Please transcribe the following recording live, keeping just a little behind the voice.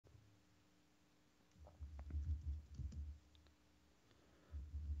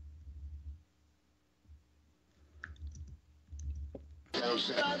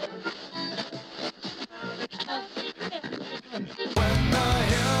Los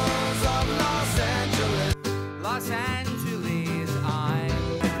Angeles, I'm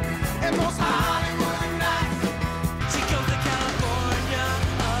and most Hollywood nights. She goes to California,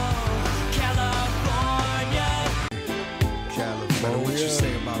 oh, California. What you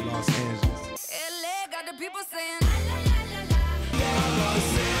say about Los Angeles? LA got the people saying,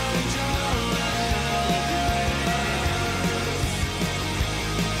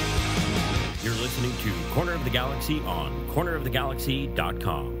 You're listening to Corner of the Galaxy on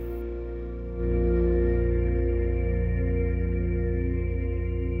cornerofthegalaxy.com.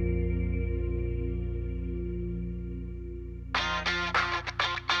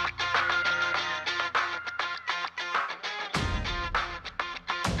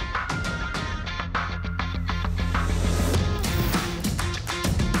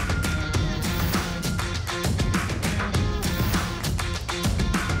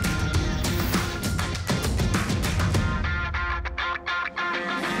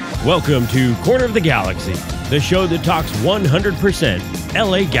 Welcome to Corner of the Galaxy, the show that talks 100%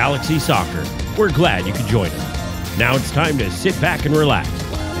 LA Galaxy soccer. We're glad you could join us. Now it's time to sit back and relax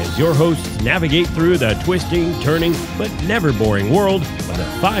as your hosts navigate through the twisting, turning, but never boring world of the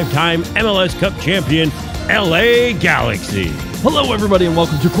five-time MLS Cup champion, LA Galaxy. Hello, everybody, and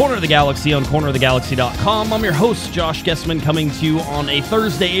welcome to Corner of the Galaxy on cornerofthegalaxy.com. I'm your host, Josh Guesm, coming to you on a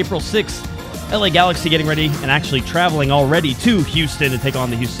Thursday, April 6th. LA Galaxy getting ready and actually traveling already to Houston to take on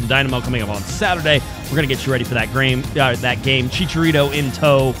the Houston Dynamo coming up on Saturday. We're going to get you ready for that game. Chicharito in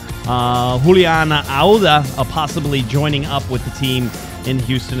tow. Julian Aude possibly joining up with the team in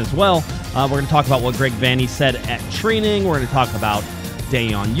Houston as well. We're going to talk about what Greg Vanney said at training. We're going to talk about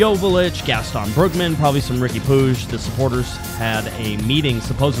Dejan Joveljic, Gaston Brugman, probably some Ricky Puig. The supporters had a meeting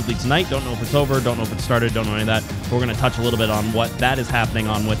supposedly tonight. Don't know if it's over, don't know if it started, don't know any of that. But we're going to touch a little bit on what that is happening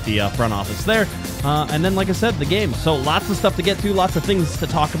on with the front office there. And then, like I said, the game. So lots of stuff to get to, lots of things to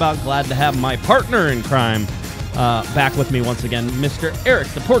talk about. Glad to have my partner in crime back with me once again, Mr. Eric,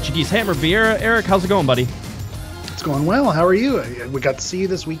 the Portuguese Hammer Vieira. Eric, how's it going, buddy? It's going well. How are you? We got to see you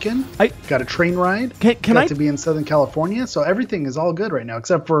this weekend. Got a train ride. Got to be in Southern California. So everything is all good right now,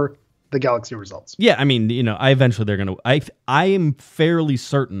 except for the Galaxy results. Yeah, I mean, I am fairly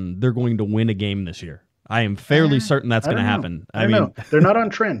certain they're going to win a game this year. I am fairly certain that's going to happen. I mean, know. They're not on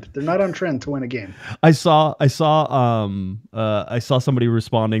trend. They're not on trend to win a game. I saw somebody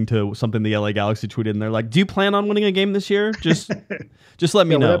responding to something the LA Galaxy tweeted, and they're like, "Do you plan on winning a game this year? Just let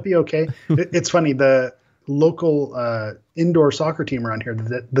me know." Would that be okay? It's funny. The local indoor soccer team around here,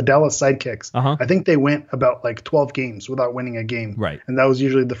 the Dallas Sidekicks, I think they went about like 12 games without winning a game. Right. And that was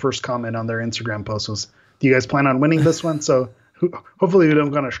usually the first comment on their Instagram post was, "Do you guys plan on winning this one?" So hopefully we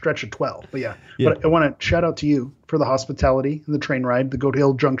don't go on a stretch of 12. But yeah. But I want to shout out to you for the hospitality, the train ride, the Goat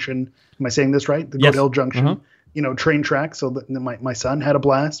Hill Junction. Am I saying this right? The Goat Hill Junction. Train track. So my son had a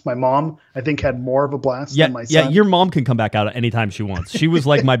blast. My mom, I think, had more of a blast than my son. Yeah, your mom can come back out at any time she wants. She was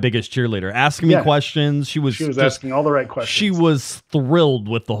like my biggest cheerleader, asking me questions. She was asking all the right questions. She was thrilled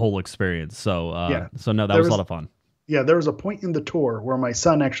with the whole experience. So, that was a lot of fun. Yeah, there was a point in the tour where my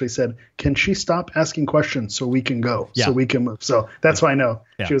son actually said, "Can she stop asking questions so we can go, so we can move?" So that's why I know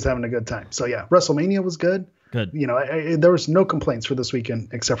she was having a good time. So yeah, WrestleMania was good. Good. There was no complaints for this weekend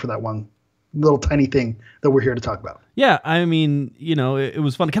except for that one little tiny thing that we're here to talk about. Yeah, I mean, it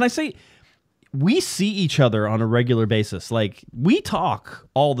was fun. Can I say, we see each other on a regular basis. Like, we talk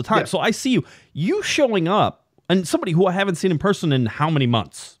all the time. Yeah. So I see you showing up, and somebody who I haven't seen in person in how many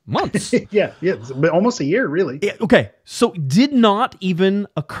months? Months. yeah, it's been almost a year, really. Yeah, okay, so did not even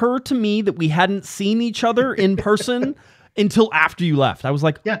occur to me that we hadn't seen each other in person until after you left. I was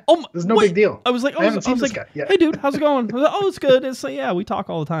like, oh, there's no big deal. I was like, hey, dude, how's it going? Oh, it's good. It's like, we talk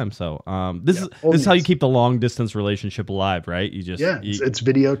all the time. So this is how you keep the long distance relationship alive, right? You just it's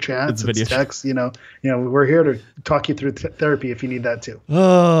video chats, it's text. We're here to talk you through therapy if you need that too.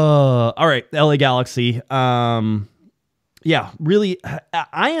 All right, LA Galaxy. Really,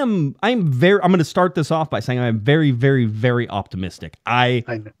 I'm going to start this off by saying I'm very, very, very optimistic. I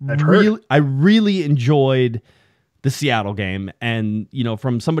really enjoyed the Seattle game, and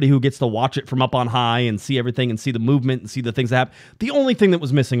from somebody who gets to watch it from up on high and see everything and see the movement and see the things that happen, the only thing that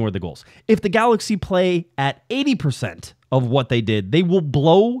was missing were the goals. If the Galaxy play at 80% of what they did, they will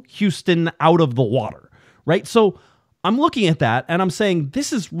blow Houston out of the water, right? So I'm looking at that and I'm saying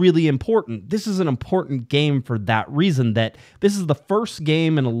this is really important. This is an important game for that reason, that this is the first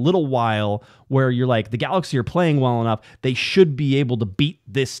game in a little while where you're like, the Galaxy are playing well enough, they should be able to beat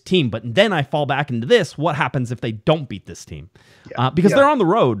this team. But then I fall back into this, what happens if they don't beat this team? Because they're on the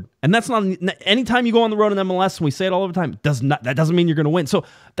road, and that's not, anytime you go on the road in MLS, and we say it all the time, that doesn't mean you're going to win. So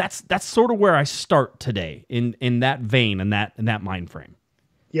that's sort of where I start today in that vein and that mind frame.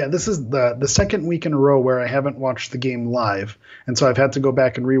 Yeah, this is the second week in a row where I haven't watched the game live, and so I've had to go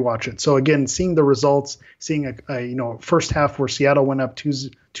back and rewatch it. So again, seeing the results, seeing a first half where Seattle went up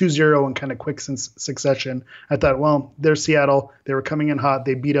 2-0 in kind of quick succession, I thought, well, there's Seattle. They were coming in hot.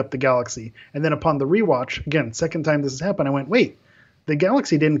 They beat up the Galaxy. And then upon the rewatch, again, second time this has happened, I went, wait, the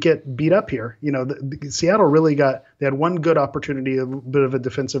Galaxy didn't get beat up here. Seattle really they had one good opportunity, a bit of a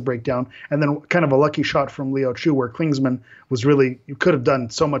defensive breakdown, and then kind of a lucky shot from Leo Chu where Klinsmann was you could have done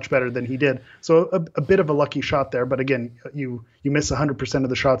so much better than he did. So a bit of a lucky shot there. But again, you miss 100% of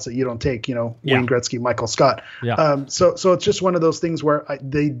the shots that you don't take, Wayne Gretzky, Michael Scott. Yeah. So it's just one of those things where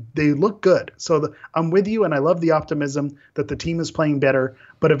they look good. So I'm with you, and I love the optimism that the team is playing better.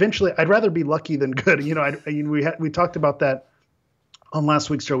 But eventually, I'd rather be lucky than good. We talked about that on last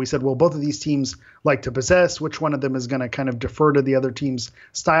week's show. We said, well, both of these teams like to possess. Which one of them is going to kind of defer to the other team's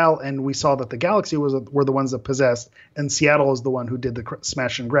style? And we saw that the Galaxy were the ones that possessed, and Seattle is the one who did the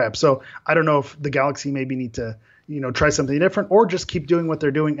smash and grab. So I don't know if the Galaxy maybe need to, try something different, or just keep doing what they're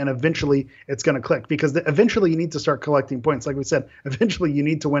doing, and eventually it's going to click, because eventually you need to start collecting points. Like we said, eventually you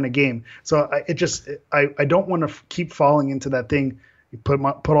need to win a game. So I don't want to keep falling into that thing. Put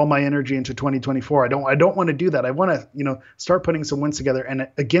all my energy into 2024. I don't want to do that. I want to, start putting some wins together. And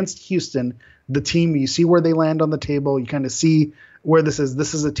against Houston, the team, you see where they land on the table. You kind of see where this is.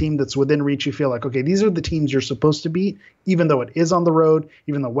 This is a team that's within reach. You feel like, okay, these are the teams you're supposed to beat, even though it is on the road,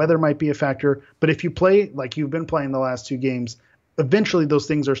 even though weather might be a factor. But if you play like you've been playing the last two games, eventually those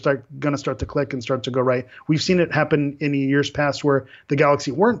things are going to start to click and start to go right. We've seen it happen in years past where the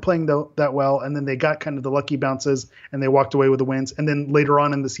Galaxy weren't playing that well, and then they got kind of the lucky bounces and they walked away with the wins. And then later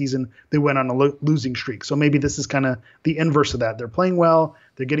on in the season, they went on a losing streak. So maybe this is kind of the inverse of that. They're playing well,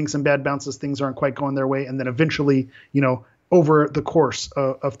 they're getting some bad bounces, things aren't quite going their way, and then eventually, over the course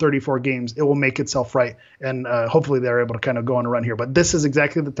of 34 games, it will make itself right. And hopefully they're able to kind of go on a run here. But this is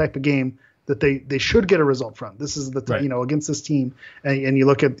exactly the type of game that they should get a result from. This is the right. Against this team, and you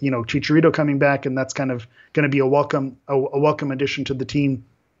look at Chicharito coming back, and that's kind of going to be a welcome addition to the team.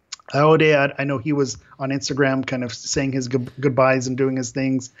 Aude, I know he was on Instagram kind of saying his goodbyes and doing his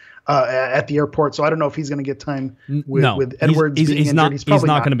things at the airport. So I don't know if he's going to get time with Edwards being injured. He's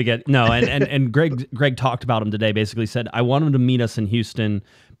not going to get and Greg talked about him today. Basically said, I want him to meet us in Houston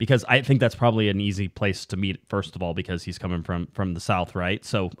because I think that's probably an easy place to meet. First of all, because he's coming from the South, right?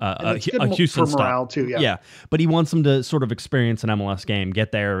 So a Houston for morale too. Yeah. But he wants them to sort of experience an MLS game,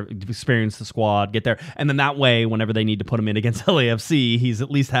 get there, experience the squad, get there, and then that way, whenever they need to put him in against LAFC, he's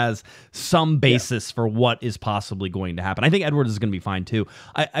at least has some basis for what is possibly going to happen. I think Edwards is going to be fine too.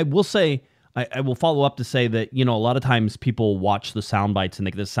 I will say, I will follow up to say that, a lot of times people watch the sound bites and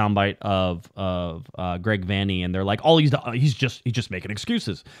they get this soundbite of Greg Vanney, and they're like, he's just making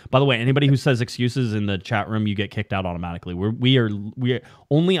excuses. By the way, anybody who says excuses in the chat room, you get kicked out automatically. We are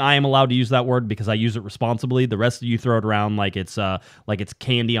only I am allowed to use that word because I use it responsibly. The rest of you throw it around like it's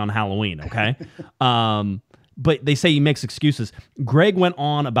candy on Halloween. Okay. But they say he makes excuses. Greg went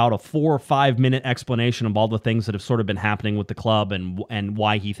on about a 4 or 5 minute explanation of all the things that have sort of been happening with the club and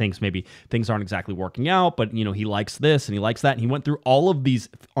why he thinks maybe things aren't exactly working out, but he likes this and he likes that. And he went through all of these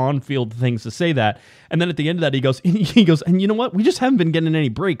on-field things to say that. And then at the end of that, he goes, and you know what? We just haven't been getting any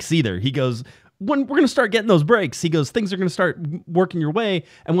breaks either. He goes, when we're going to start getting those breaks, he goes, things are going to start working your way.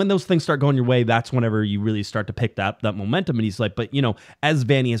 And when those things start going your way, that's whenever you really start to pick that momentum. And he's like, but, as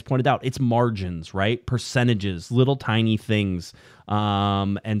Vanney has pointed out, it's margins, right? Percentages, little tiny things.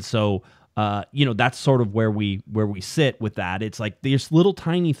 And so, that's sort of where we sit with that. It's like there's little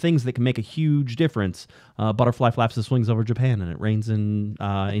tiny things that can make a huge difference. Butterfly flaps the swings over Japan, and it rains in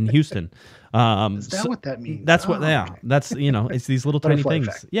Houston. Is that what that means? That's what. Yeah, that's it's these little tiny things.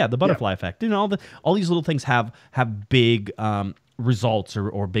 Effect. Yeah, the butterfly effect. All these little things have big results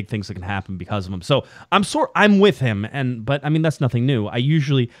or big things that can happen because of them. So I'm with him, but I mean that's nothing new.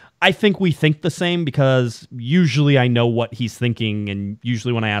 I think we think the same because usually I know what he's thinking, and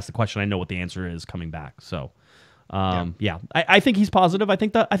usually when I ask the question, I know what the answer is coming back. So, I think he's positive. I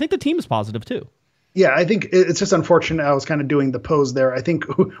think the team is positive too. Yeah, I think it's just unfortunate. I was kind of doing the pose there. I think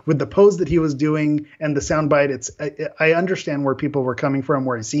with the pose that he was doing and the soundbite, I understand where people were coming from,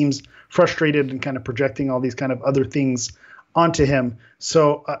 where he seems frustrated and kind of projecting all these kind of other things onto him.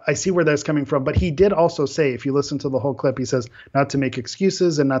 So I see where that's coming from. But he did also say, if you listen to the whole clip, he says not to make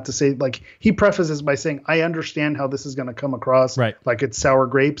excuses and not to say, like, he prefaces by saying, I understand how this is going to come across like it's sour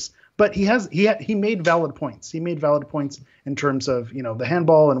grapes. But he made valid points. He made valid points in terms of, the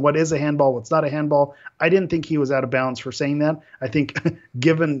handball and what is a handball, what's not a handball. I didn't think he was out of bounds for saying that. I think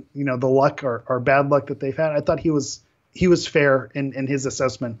given, the luck or bad luck that they've had, I thought he was fair in his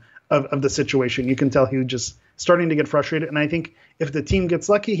assessment of the situation. You can tell he was just starting to get frustrated. And I think if the team gets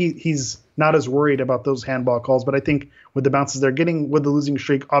lucky, he's not as worried about those handball calls. But I think with the bounces they're getting with the losing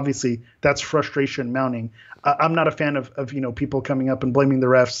streak, obviously that's frustration mounting. I'm not a fan of people coming up and blaming the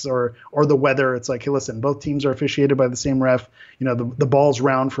refs or the weather. It's like, hey, listen, both teams are officiated by the same ref. The ball's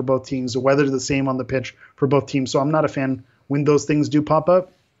round for both teams. The weather's the same on the pitch for both teams. So I'm not a fan when those things do pop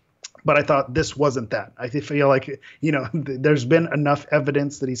up. But I thought this wasn't that. I feel like, there's been enough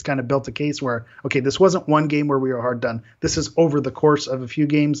evidence that he's kind of built a case where, okay, this wasn't one game where we were hard done. This is over the course of a few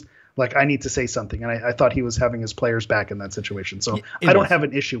games. Like, I need to say something. And I thought he was having his players back in that situation. So I don't have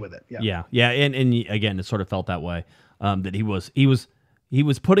an issue with it. Yeah. And again, it sort of felt that way, that he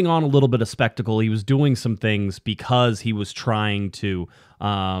was putting on a little bit of spectacle. He was doing some things because he was trying to,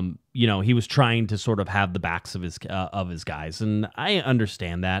 he was trying to sort of have the backs of his guys. And I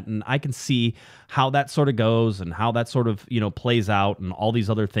understand that. And I can see how that sort of goes and how that sort of, plays out and all these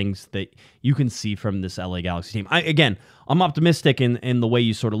other things that you can see from this LA Galaxy team. I'm optimistic in the way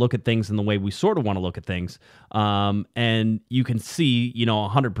you sort of look at things and the way we sort of want to look at things. And you can see,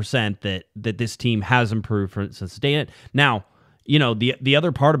 100% that this team has improved since the day. Now, the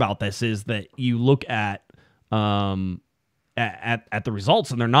other part about this is that you look at the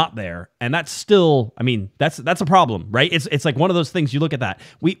results and they're not there, and that's still, that's a problem, right? It's like one of those things. You look at that.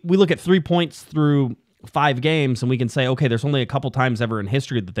 We look at 3 points through 5 games, and we can say, okay, there's only a couple times ever in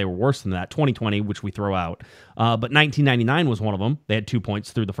history that they were worse than that. 2020, which we throw out, but 1999 was one of them. They had 2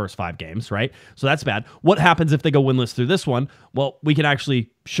 points through the first 5 games, right? So that's bad. What happens if they go winless through this one? Well, we can actually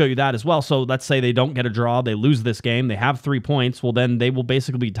show you that as well. So let's say they don't get a draw, they lose this game, they have 3 points. Well, then they will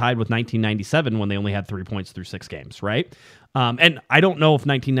basically be tied with 1997 when they only had 3 points through 6 games, right? And I don't know if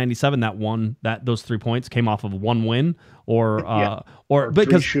 1997 those 3 points came off of one win or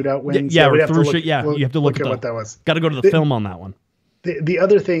because 3 shootout wins. Yeah, you have to look at what that was. Got to go to the film on that one. The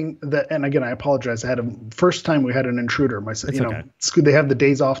other thing that, and again, I apologize. I had first time we had an intruder. Okay. They have the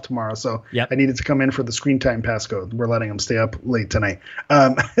days off tomorrow, so yep. I needed to come in for the screen time passcode. We're letting them stay up late tonight.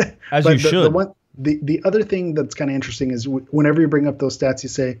 As you should. The other thing that's kind of interesting is whenever you bring up those stats, you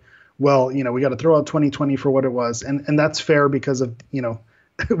say, well, we got to throw out 2020 for what it was. And that's fair because of,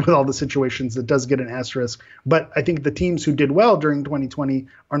 with all the situations, it does get an asterisk. But I think the teams who did well during 2020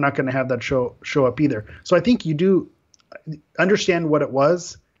 are not going to have that show up either. So I think you do understand what it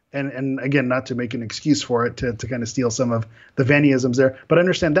was. And again, not to make an excuse for it, to kind of steal some of the Vanneyisms there, but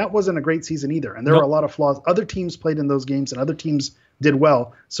understand that wasn't a great season either. And there were a lot of flaws. Other teams played in those games and other teams did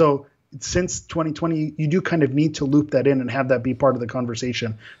well. So since 2020, you do kind of need to loop that in and have that be part of the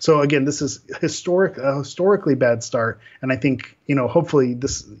conversation. So again, this is a historically bad start. And I think, hopefully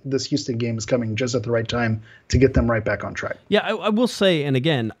this Houston game is coming just at the right time to get them right back on track. Yeah, I will say, and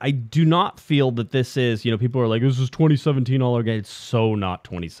again, I do not feel that this is, people are like, this is 2017 all again. It's so not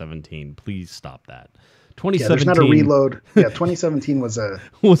 2017. Please stop that. 2017. Yeah, there's not a reload. Yeah, 2017 was a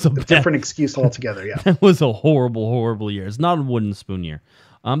different excuse altogether. Yeah, that was a horrible, horrible year. It's not a wooden spoon year.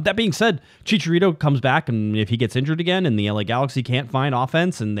 That being said, Chicharito comes back, and if he gets injured again and the LA Galaxy can't find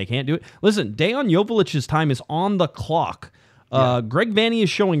offense and they can't do it, listen, Dejan Joveljic's time is on the clock. Greg Vanney is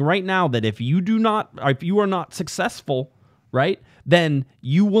showing right now that if you are not successful, right, then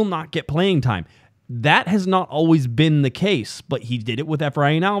you will not get playing time. That has not always been the case, but he did it with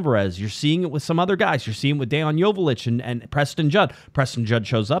Efrain Alvarez. You're seeing it with some other guys. You're seeing it with Dejan Joveljic and Preston Judd. Preston Judd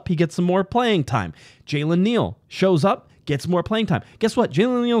shows up, he gets some more playing time. Jalen Neal shows up, gets more playing time. Guess what?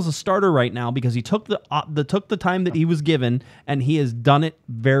 Jalen Neal's a starter right now because he took the time that he was given, and he has done it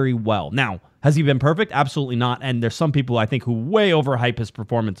very well. Now, has he been perfect? Absolutely not. And there's some people, I think, who way overhype his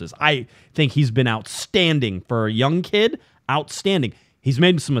performances. I think he's been outstanding for a young kid. Outstanding. He's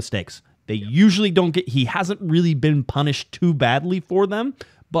made some mistakes. They usually don't he hasn't really been punished too badly for them,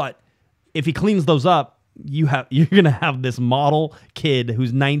 but if he cleans those up, you're going to have this model kid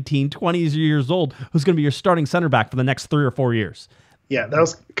who's 19, 20 years old, who's going to be your starting center back for the next 3 or 4 years. Yeah, that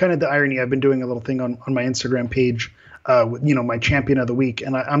was kind of the irony. I've been doing a little thing on my Instagram page my champion of the week.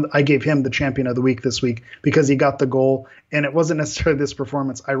 And I gave him the champion of the week this week because he got the goal. And it wasn't necessarily this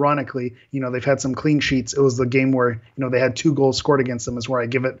performance. Ironically, they've had some clean sheets. It was the game where, they had 2 goals scored against them is where I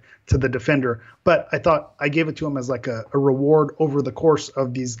give it to the defender. But I thought I gave it to him as like a reward over the course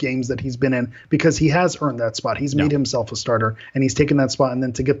of these games that he's been in, because he has earned that spot. He's made himself a starter, and he's taken that spot. And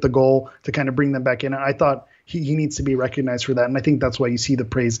then to get the goal to kind of bring them back in, I thought he needs to be recognized for that. And I think that's why you see the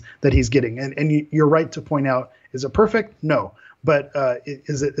praise that he's getting. And you're right to point out, is it perfect? No. But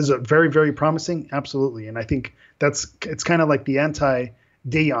is it very, very promising? Absolutely. And I think it's kind of like the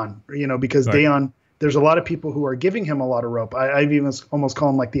anti-Dejan, because right. Dejan, there's a lot of people who are giving him a lot of rope. I've even almost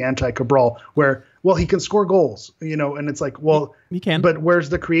call him like the anti-Cabral, where, well, he can score goals, and it's like, well, he can. But where's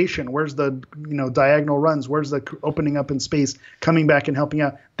the creation? Where's the, diagonal runs? Where's the opening up in space, coming back and helping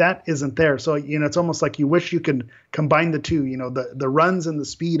out? That isn't there. So, it's almost like you wish you could combine the two, the runs and the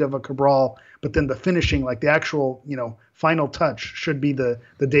speed of a Cabral, but then the finishing, like the actual, final touch should be the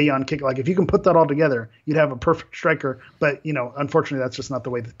Dejan kick. Like if you can put that all together, you'd have a perfect striker. But, unfortunately, that's just not the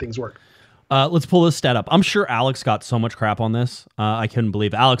way that things work. Let's pull this stat up. I'm sure Alex got so much crap on this. I couldn't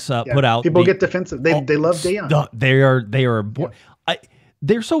believe Alex put out. People get defensive. They love Dejan. They are.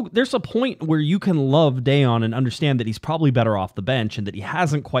 There's a point where you can love Dejan and understand that he's probably better off the bench and that he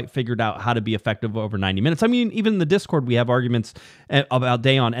hasn't quite figured out how to be effective over 90 minutes. I mean, even in the Discord, we have arguments about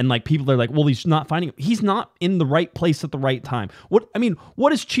Dejan, and like people are like, well, he's not finding him. He's not in the right place at the right time. What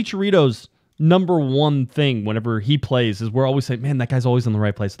is Chicharito's number one thing whenever he plays? Is we're always saying, man, that guy's always in the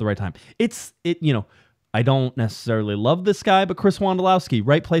right place at the right time. I don't necessarily love this guy, but Chris Wondolowski,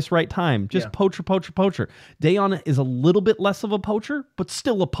 right place, right time. Just poacher. Dejan is a little bit less of a poacher, but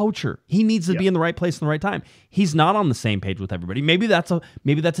still a poacher. He needs to be in the right place in the right time. He's not on the same page with everybody. Maybe that's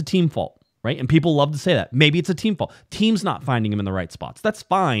a team fault, right? And people love to say that. Maybe it's a team fault. Team's not finding him in the right spots. That's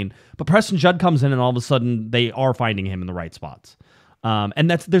fine. But Preston Judd comes in and all of a sudden they are finding him in the right spots. And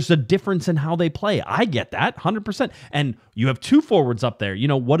there's a difference in how they play. I get that 100%. And you have 2 forwards up there.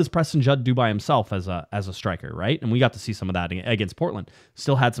 What does Preston Judd do by himself as a striker, right? And we got to see some of that against Portland.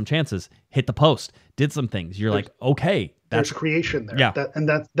 Still had some chances, hit the post, did some things. You're like, okay, there's creation there. Yeah,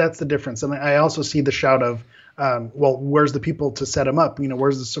 that's the difference. And I also see the shout of, well, where's the people to set him up?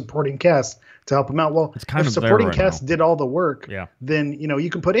 Where's the supporting cast to help him out? Well, if supporting cast did all the work, then, you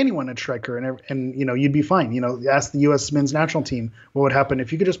can put anyone at striker and you'd be fine. Ask the U.S. men's national team what would happen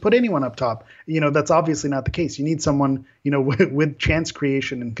if you could just put anyone up top. That's obviously not the case. You need someone, with chance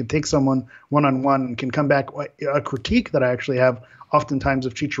creation and can take someone one-on-one and can come back. A critique that I actually have oftentimes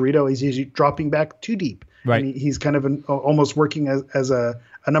of Chicharito is he's dropping back too deep. Right. And he's kind of almost working as a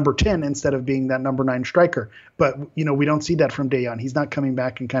number 10 instead of being that number 9 striker. But, we don't see that from Dejan. He's not coming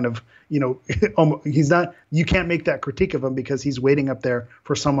back and kind of, he's not, you can't make that critique of him because he's waiting up there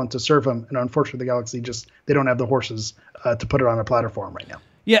for someone to serve him. And unfortunately, the Galaxy they don't have the horses to put it on a platter for him right now.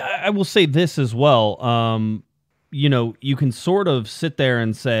 Yeah, I will say this as well. You can sort of sit there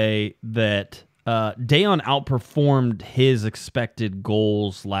and say that Dejan outperformed his expected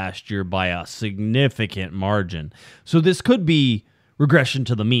goals last year by a significant margin. So this could be regression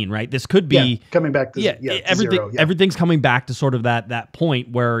to the mean, right? This could be coming back to everything. Zero, everything's coming back to sort of that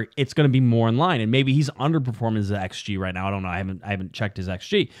point where it's going to be more in line, and maybe he's underperforming his XG right now. I don't know. I haven't checked his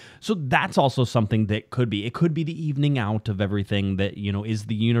XG. So that's also something that could be. It could be the evening out of everything that is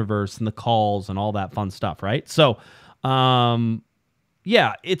the universe and the calls and all that fun stuff, right? So,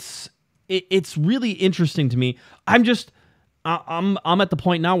 it's really interesting to me. I'm at the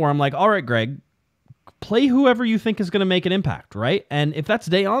point now where I'm like, all right, Greg, play whoever you think is going to make an impact, right? And if that's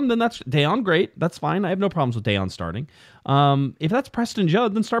Dejan, then that's Dejan, great. That's fine. I have no problems with Dejan starting. If that's Preston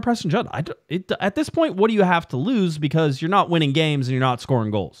Judd, then start Preston Judd. At this point, what do you have to lose? Because you're not winning games and you're not scoring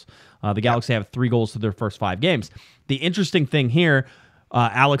goals. The Galaxy have 3 goals to their first 5 games. The interesting thing here,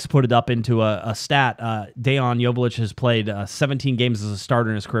 Alex put it up into a stat. Dejan Joveljic has played 17 games as a starter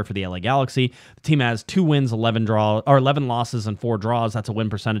in his career for the LA Galaxy. The team has 2 wins, 11 losses, and 4 draws. That's a win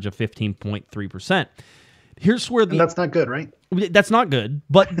percentage of 15.3%. Here's where and that's not good, right? That's not good,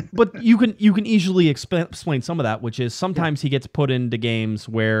 but you can easily explain some of that, which is sometimes he gets put into games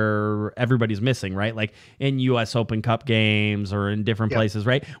where everybody's missing, right? Like in U.S. Open Cup games or in different places,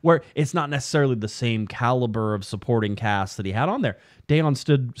 right? Where it's not necessarily the same caliber of supporting cast that he had on there. Dejan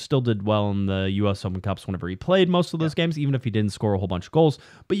still did well in the U.S. Open Cups whenever he played most of those games, even if he didn't score a whole bunch of goals.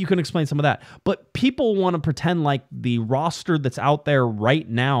 But you can explain some of that. But people want to pretend like the roster that's out there right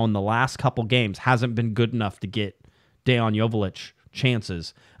now in the last couple games hasn't been good enough to get Dejan Joveljic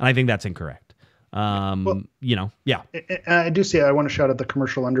chances, and I think that's incorrect. Yeah. I do see. I want to shout out the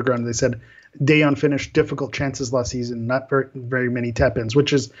commercial underground. They said Dejan finished difficult chances last season, not very many tap-ins,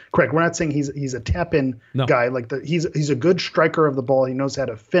 which is correct. We're not saying he's a tap-in guy. Like he's a good striker of the ball. He knows how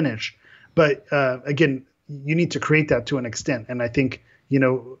to finish, but again, you need to create that to an extent. And I think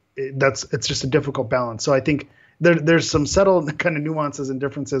it's just a difficult balance. So I think there's some subtle kind of nuances and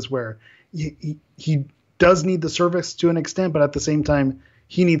differences where he does need the service to an extent, but at the same time,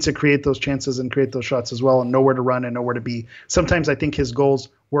 he needs to create those chances and create those shots as well and know where to run and know where to be. Sometimes I think his goals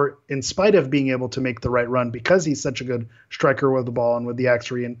were in spite of being able to make the right run because he's such a good striker with the ball and with the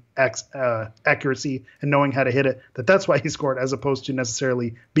accuracy and knowing how to hit it, that's why he scored as opposed to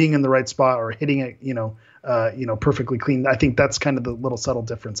necessarily being in the right spot or hitting it, perfectly clean. I think that's kind of the little subtle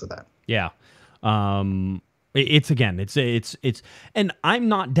difference of that. Yeah. It's and I'm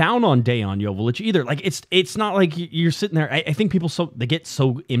not down on Dejan Joveljic either. Like it's not like you're sitting there. I think people they get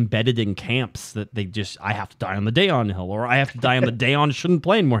so embedded in camps that I have to die on the Dejan hill or I have to die on the Dejan shouldn't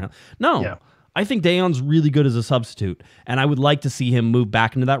play anymore hill. No. Yeah. I think Dejan's really good as a substitute, and I would like to see him move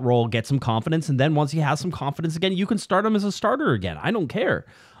back into that role, get some confidence, and then once he has some confidence again, you can start him as a starter again. I don't care.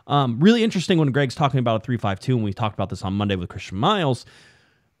 Really interesting when Greg's talking about a 3-5-2, and we talked about this on Monday with Christian Miles.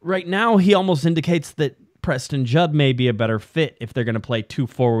 Right now, he almost indicates that Preston Judd may be a better fit if they're going to play two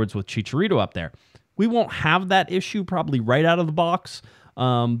forwards with Chicharito up there. We won't have that issue probably right out of the box,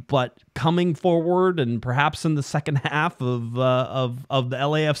 but coming forward and perhaps in the second half of the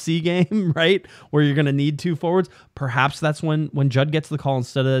LAFC game, right, where you're going to need two forwards, perhaps that's when Judd gets the call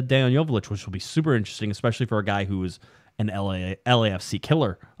instead of Dejan Joveljic, which will be super interesting, especially for a guy who is an LAFC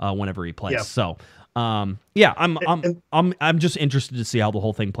killer whenever he plays. Yeah. So. I'm just interested to see how the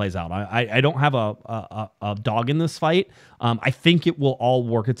whole thing plays out. I don't have a dog in this fight. I think it will all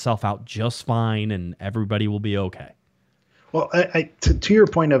work itself out just fine, and everybody will be okay. Well, to your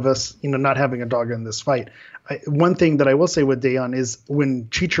point of us, not having a dog in this fight, one thing that I will say with Dejan is when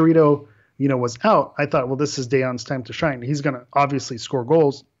Chicharito, was out, I thought, well, this is Dejan's time to shine. He's going to obviously score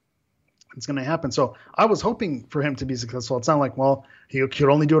goals. It's going to happen. So I was hoping for him to be successful. It's not like, well, he could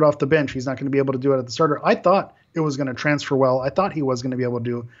only do it off the bench. He's not going to be able to do it at the starter. I thought it was going to transfer well. I thought he was going to be able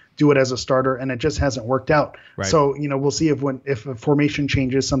to do it as a starter, and it just hasn't worked out. Right. So, we'll see if a formation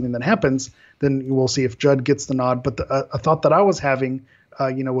change is something that happens, then we'll see if Judd gets the nod. But a thought that I was having,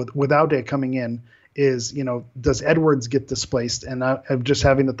 with Aude coming in is, does Edwards get displaced? And I'm just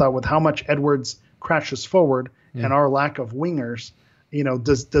having the thought with how much Edwards crashes forward and our lack of wingers,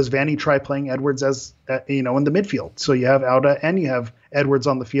 does Vanney try playing Edwards as, in the midfield? So you have Aude and you have Edwards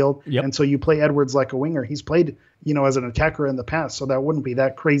on the field. Yep. And so you play Edwards like a winger. He's played, as an attacker in the past. So that wouldn't be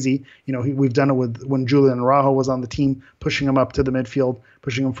that crazy. We've done it with when Julian Aude was on the team, pushing him up to the midfield,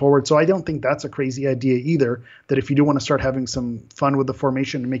 pushing him forward. So I don't think that's a crazy idea either, that if you do want to start having some fun with the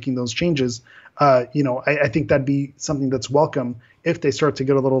formation and making those changes, I think that'd be something that's welcome if they start to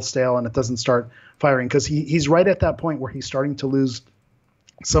get a little stale and it doesn't start firing. Because he's right at that point where he's starting to lose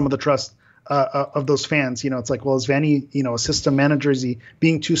some of the trust of those fans. It's like, well, is Vanney, a system manager? Is he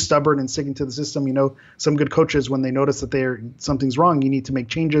being too stubborn and sticking to the system? Some good coaches, when they notice that something's wrong, you need to make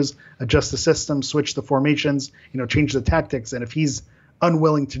changes, adjust the system, switch the formations, change the tactics. And if he's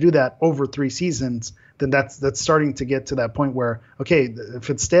unwilling to do that over 3 seasons, then that's starting to get to that point where, okay, if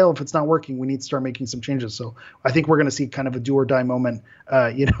it's stale, if it's not working, we need to start making some changes. So I think we're going to see kind of a do or die moment,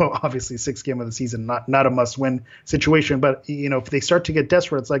 obviously 6th game of the season, not a must win situation. But, if they start to get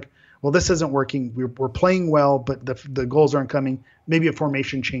desperate, it's like, well, this isn't working. We're playing well, but the goals aren't coming. Maybe a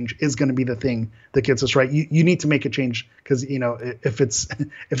formation change is going to be the thing that gets us right. You need to make a change because, if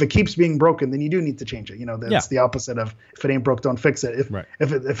it keeps being broken, then you do need to change it. That's the opposite of if it ain't broke, don't fix it.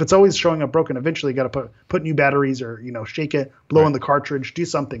 If it's always showing up broken, eventually you got to put new batteries or, shake it, blow in the cartridge, do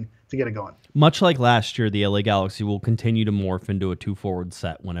something to get it going. Much like last year, the LA Galaxy will continue to morph into a 2-forward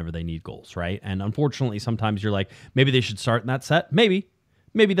set whenever they need goals, right? And unfortunately, sometimes you're like, maybe they should start in that set. Maybe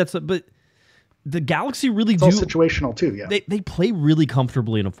that's but the Galaxy really it's all situational too. Yeah, they play really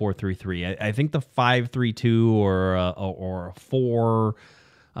comfortably in a 4-3-3. I think the 5-3-2 or a 4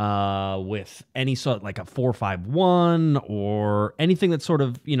 with any sort like a 4-5-1 or anything that sort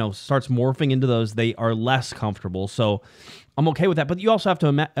of starts morphing into those, they are less comfortable. So I'm okay with that. But you also have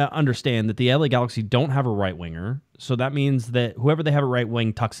to understand that the LA Galaxy don't have a right winger. So that means that whoever they have a right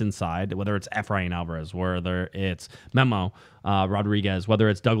wing tucks inside, whether it's Efrain Alvarez, whether it's Memo Rodriguez, whether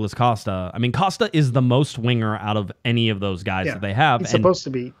it's Douglas Costa. I mean, Costa is the most winger out of any of those guys that they have. He's supposed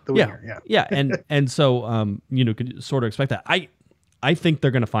to be the winger. Yeah. And so, could sort of expect that. I think they're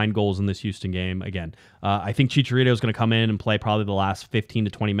going to find goals in this Houston game again. I think Chicharito is going to come in and play probably the last 15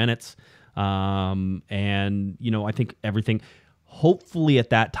 to 20 minutes. I think everything, Hopefully at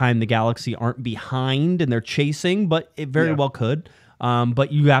that time the Galaxy aren't behind and they're chasing, but it very well could.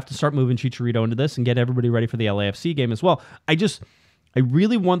 But you have to start moving Chicharito into this and get everybody ready for the LAFC game as well. I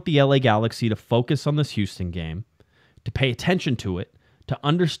really want the LA Galaxy to focus on this Houston game, to pay attention to it, to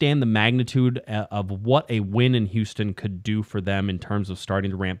understand the magnitude of what a win in Houston could do for them in terms of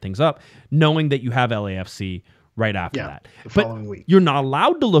starting to ramp things up, knowing that you have LAFC right after that. The following week. You're not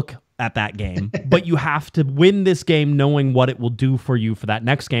allowed to look at that game, but you have to win this game knowing what it will do for you for that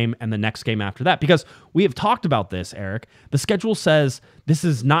next game and the next game after that. Because we have talked about this, Eric. The schedule says this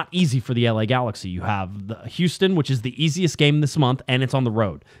is not easy for the LA Galaxy. You have the Houston, which is the easiest game this month, and it's on the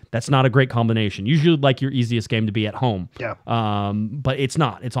road. That's not a great combination. Usually you'd like your easiest game to be at home. Yeah. But it's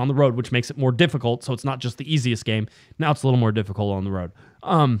not. It's on the road, which makes it more difficult. So it's not just the easiest game. Now it's a little more difficult on the road.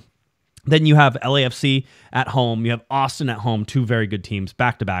 Then you have LAFC at home. You have Austin at home, two very good teams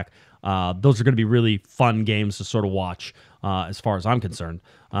back-to-back. Those are going to be really fun games to sort of watch as far as I'm concerned.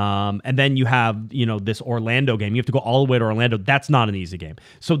 And then you have, this Orlando game. You have to go all the way to Orlando. That's not an easy game.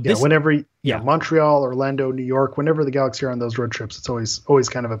 So this, Montreal, Orlando, New York, whenever the Galaxy are on those road trips, it's always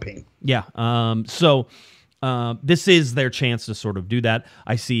kind of a pain. Yeah. So this is their chance to sort of do that.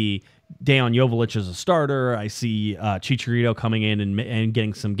 I see Dejan Joveljic as a starter. I see Chicharito coming in and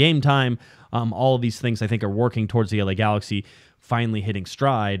getting some game time. All of these things I think are working towards the LA Galaxy finally hitting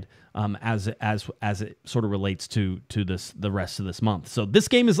stride as it sort of relates to the rest of this month. So this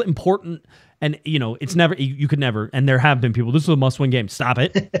game is important, and it's never, you could never, and there have been people, this is a must-win game. Stop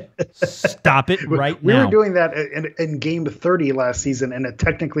it. Stop it right now. We were doing that in game 30 last season, and it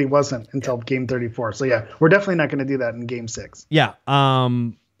technically wasn't until game 34. So yeah, we're definitely not going to do that in game 6. Yeah.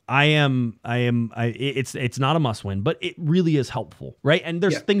 It's not a must win, but it really is helpful, right? And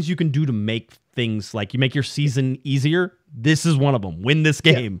there's things you can do to make things like you make your season easier. This is one of them. Win this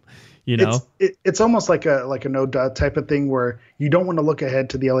game. It's almost like a no duh type of thing where you don't want to look ahead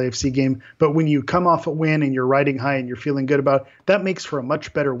to the LAFC game, but when you come off a win and you're riding high and you're feeling good about it, that makes for a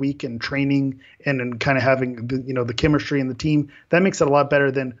much better week in training and kind of having the chemistry in the team. That makes it a lot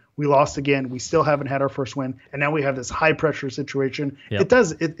better than we lost again. We still haven't had our first win, and now we have this high pressure situation. Yep.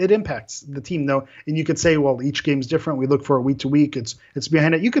 It impacts the team though, and you could say, well, each game's different. We look for it week to week. It's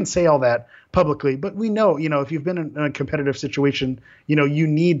behind it. You can say all that publicly, but we know, if you've been in a competitive situation, you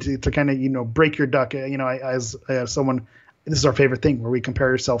need to kind of, break your duck. As someone, this is our favorite thing where we compare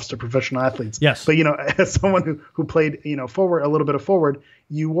ourselves to professional athletes. Yes. But, as someone who played, forward, a little bit of forward,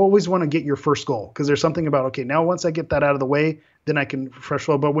 you always want to get your first goal because there's something about, okay, now once I get that out of the way, then I can fresh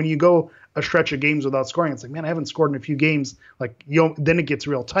flow. But when you go a stretch of games without scoring, it's like, man, I haven't scored in a few games. Like then it gets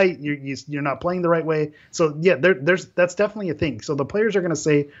real tight. You're not playing the right way. So yeah, that's definitely a thing. So the players are going to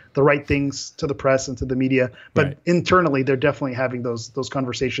say the right things to the press and to the media, but internally they're definitely having those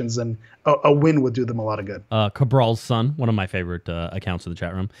conversations, and a win would do them a lot of good. Cabral's son, one of my favorite accounts in the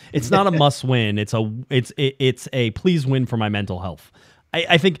chat room. It's not a must win. It's a please win for my mental health.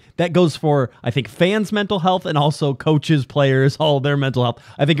 I think that goes for fans' mental health and also coaches, players, all their mental health.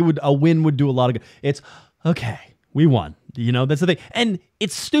 I think a win would do a lot of good. It's okay, we won. That's the thing. And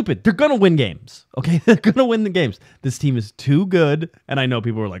it's stupid. They're gonna win games. Okay, they're gonna win the games. This team is too good. And I know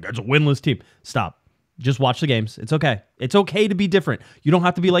people are like, it's a winless team. Stop. Just watch the games. It's okay. It's okay to be different. You don't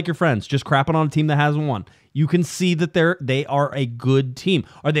have to be like your friends, just crapping on a team that hasn't won. You can see that they are a good team.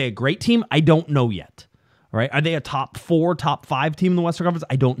 Are they a great team? I don't know yet. All right. Are they a top 4, top 5 team in the Western Conference?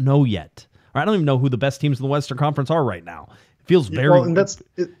 I don't know yet. All right, I don't even know who the best teams in the Western Conference are right now. It feels very well, and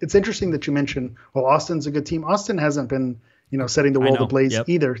it's interesting that you mentioned, well, Austin's a good team. Austin hasn't been, setting the world ablaze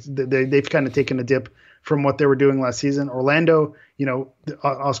either. They've kind of taken a dip from what they were doing last season. Orlando,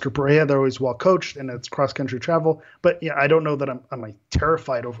 Oscar Pereira, they're always well coached, and it's cross country travel. But yeah, I don't know that I'm like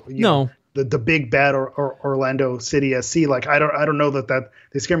terrified over the big bad or Orlando City SC. Like I don't know that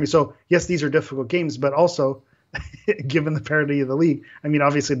they scare me. So yes, these are difficult games, but also given the parity of the league, I mean,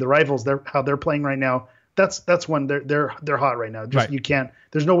 obviously the rivals, how they're playing right now, that's when they're hot right now. Just You can't.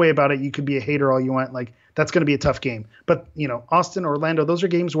 There's no way about it. You could be a hater all you want. Like that's going to be a tough game. But Austin, Orlando, those are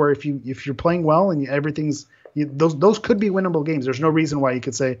games where if you're playing well and everything's those could be winnable games. There's no reason why you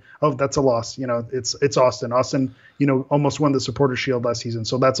could say, oh, that's a loss. It's Austin. Austin, almost won the Supporters Shield last season,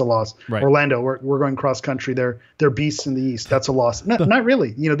 so that's a loss. Right. Orlando, we're going cross country. They're beasts in the East. That's a loss. Not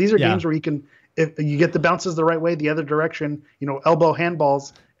really. These are games where you can, if you get the bounces the right way, the other direction, elbow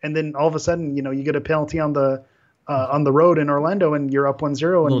handballs, and then all of a sudden, you get a penalty on the road in Orlando, and you're up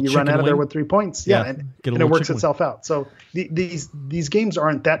 1-0, and you run out of there with 3 points. And it works itself out. So these games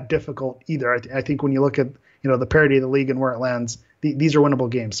aren't that difficult either. I think when you look at the parity of the league and where it lands, these are winnable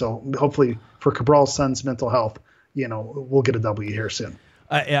games. So hopefully for Cabral's son's mental health, we'll get a W here soon.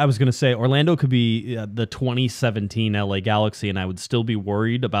 I was going to say Orlando could be the 2017 LA Galaxy, and I would still be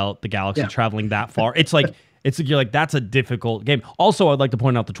worried about the Galaxy traveling that far. It's like you're like, that's a difficult game. Also, I'd like to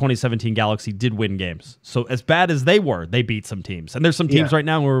point out the 2017 Galaxy did win games. So as bad as they were, they beat some teams. And there's some teams right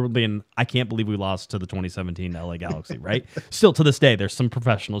now where we're being, I can't believe we lost to the 2017 LA Galaxy, right? Still to this day, there's some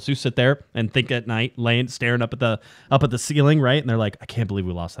professionals who sit there and think at night, staring up at the ceiling, right? And they're like, I can't believe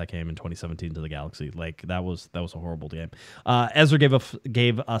we lost that game in 2017 to the Galaxy. Like that was a horrible game. Ezra gave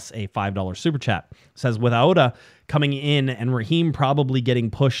us a $5 super chat. Says, with Aude coming in and Raheem probably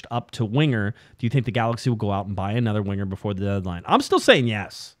getting pushed up to winger, do you think the Galaxy will go out and buy another winger before the deadline? I'm still saying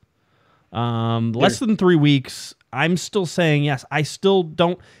yes. Less than 3 weeks, I'm still saying yes. I still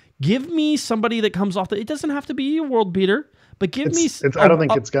don't. Give me somebody that comes off it doesn't have to be a world beater, but give me. I don't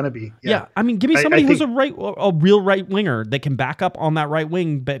think it's going to be. Yeah, I mean, give me somebody who's a real right winger that can back up on that right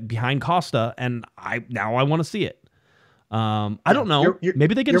wing behind Costa, and I want to see it. I don't know.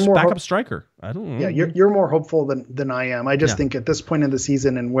 Maybe they get a backup striker. I don't know. Yeah, you're more hopeful than I am. I just think at this point in the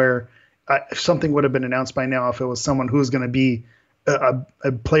season, and where if something would have been announced by now, if it was someone who's going to be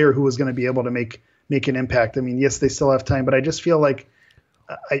a player who was going to be able to make an impact. I mean, yes, they still have time, but I just feel like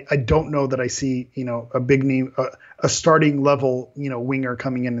I don't know that I see a big name, a starting level winger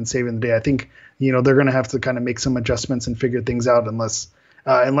coming in and saving the day. I think they're going to have to kind of make some adjustments and figure things out unless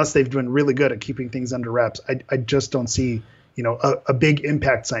they've been really good at keeping things under wraps. I just don't see, a big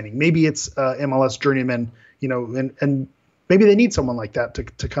impact signing. Maybe it's MLS journeyman, and maybe they need someone like that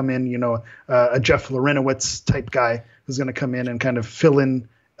to come in, a Jeff Larinowitz type guy who's going to come in and kind of fill in,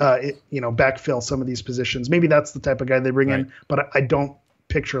 backfill some of these positions. Maybe that's the type of guy they bring in, but I don't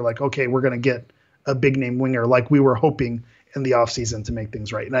picture like, okay, we're going to get a big name winger like we were hoping in the offseason to make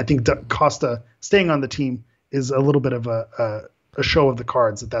things right. And I think Costa staying on the team is a little bit of a show of the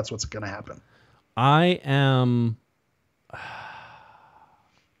cards that's what's going to happen. I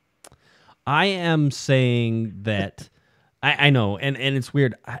am saying that I know, and it's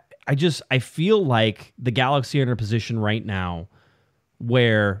weird. I feel like the Galaxy are in a position right now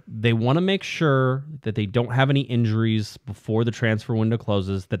where they want to make sure that they don't have any injuries before the transfer window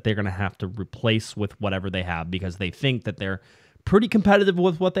closes that they're going to have to replace with whatever they have, because they think that they're pretty competitive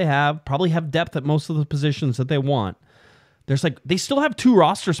with what they have, probably have depth at most of the positions that they want. They still have 2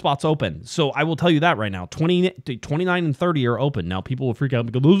 roster spots open. So I will tell you that right now, 29 and 30 are open. Now people will freak out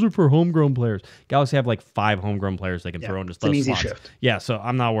because those are for homegrown players. Galaxy have like 5 homegrown players they can throw in just those slots. It's an easy shift. Yeah, so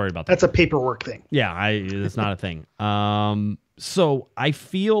I'm not worried about that. That's a paperwork thing. Yeah, it's not a thing. So I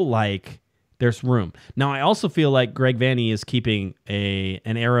feel like there's room. Now I also feel like Greg Vanney is keeping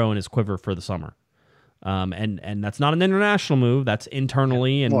an arrow in his quiver for the summer. And that's not an international move. That's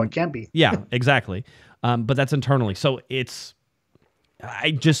internally. And well, it can't be. Yeah, exactly. But that's internally. So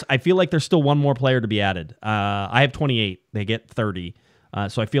I feel like there's still one more player to be added. I have 28. They get 30.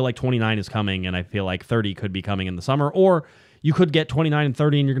 So I feel like 29 is coming, and I feel like 30 could be coming in the summer. Or you could get 29 and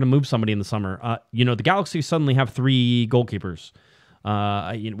 30, and you're going to move somebody in the summer. The Galaxy suddenly have 3 goalkeepers.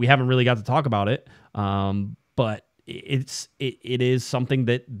 We haven't really got to talk about it, but it is something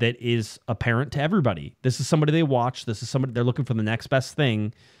that is apparent to everybody. This is somebody they watch. This is somebody they're looking for the next best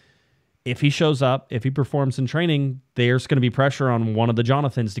thing. If he shows up, if he performs in training, there's going to be pressure on one of the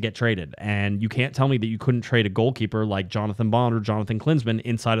Jonathans to get traded. And you can't tell me that you couldn't trade a goalkeeper like Jonathan Bond or Jonathan Klinsmann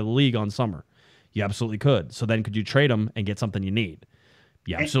inside of the league on summer. You absolutely could. So then could you trade them and get something you need?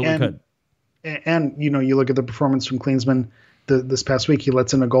 You absolutely could. And, you look at the performance from Klinsmann this past week. He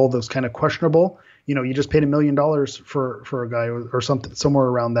lets in a goal that was kind of questionable. You just paid $1 million for a guy or something, somewhere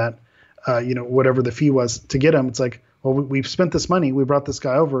around that, whatever the fee was to get him. It's like, well, we've spent this money. We brought this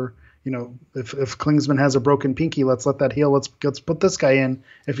guy over. If Klinsmann has a broken pinky, let's let that heal. Let's put this guy in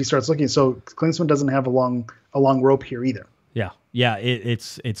if he starts looking. So Klinsmann doesn't have a long rope here either. Yeah.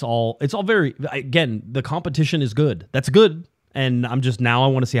 It's all very, again, the competition is good. That's good. And I want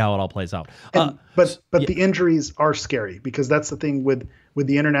to see how it all plays out. But the injuries are scary, because that's the thing with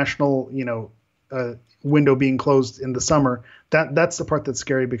the international, window being closed in the summer. That's the part that's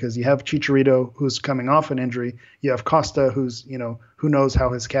scary, because you have Chicharito, who's coming off an injury. You have Costa, who's, who knows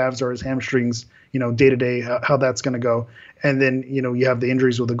how his calves or his hamstrings, day to day, how that's going to go. And then, you have the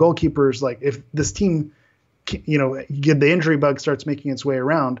injuries with the goalkeepers. Like, if this team, the injury bug starts making its way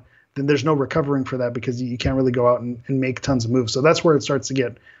around, then there's no recovering for that, because you can't really go out and make tons of moves. So that's where it starts to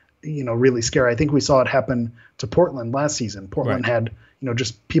get, really scary. I think we saw it happen to Portland last season. Portland had,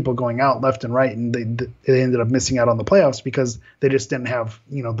 just people going out left and right, and they ended up missing out on the playoffs because they just didn't have,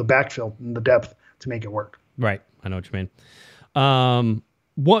 the backfill and the depth to make it work. Right. I know what you mean.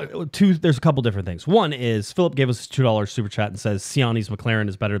 There's a couple different things. One is Philip gave us a $2 super chat and says Siani's McLaren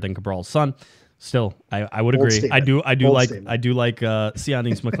is better than Cabral's son. Still, I would Bold agree. statement. I do Bold like statement. I do like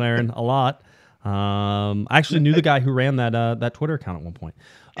Siani's McLaren a lot. I actually knew the guy who ran that Twitter account at one point.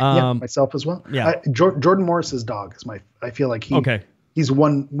 Myself as well. Yeah. Jordan Morris's dog is I feel like he's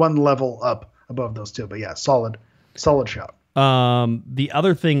one level up above those two. But yeah, solid shout. The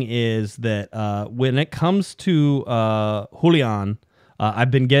other thing is that when it comes to Julian,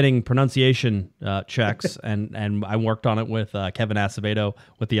 I've been getting pronunciation checks, and I worked on it with Kevin Acevedo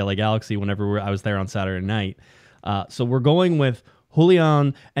with the LA Galaxy whenever I was there on Saturday night. So we're going with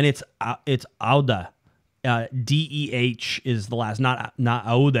Julian, and it's Aude. DEH is the last, not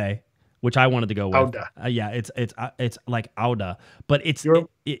Aude, which I wanted to go with. It's like Aude, but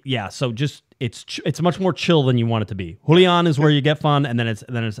yeah. So just it's much more chill than you want it to be. Julian is where you get fun, and then it's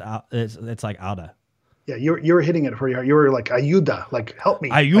like Aude. Yeah, you were hitting it pretty hard. You were like Ayuda, like help me,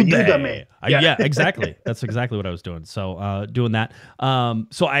 Ayuda me. Yeah, exactly. That's exactly what I was doing. So doing that.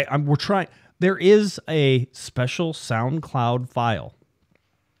 So we're trying. There is a special SoundCloud file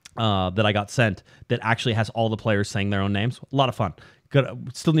that I got sent that actually has all the players saying their own names. A lot of fun.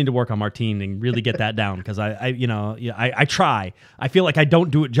 Good. Still need to work on Martin and really get that down because I try. I feel like I don't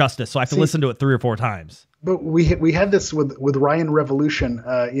do it justice, so I have to listen to it 3 or 4 times. But we had this with Ryan Revolution,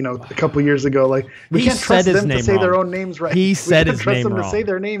 a couple years ago. Like we can't trust them to say their own names right. He said his name wrong. We can't trust them to say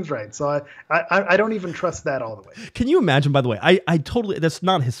their names right. So I don't even trust that all the way. Can you imagine? By the way, I totally. That's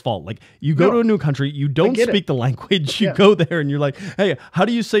not his fault. Like you go to a new country, you don't speak the language. You go there and you're like, hey, how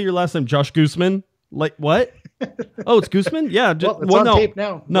do you say your last name? Josh Guesm? Like what? Oh, it's Guesm? Yeah. It's on tape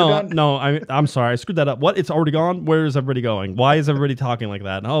now. No. I'm sorry. I screwed that up. What? It's already gone? Where is everybody going? Why is everybody talking like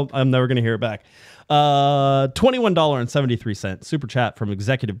that? Oh, I'm never going to hear it back. $21.73 super chat from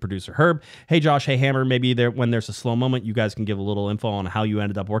executive producer Herb. Hey Josh, hey Hammer, maybe when there's a slow moment, you guys can give a little info on how you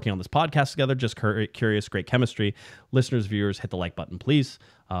ended up working on this podcast together. Just curious, great chemistry. Listeners, viewers, hit the like button, please.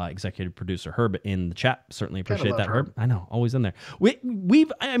 Executive producer Herb in the chat. Certainly appreciate that, Herb. I know, always in there.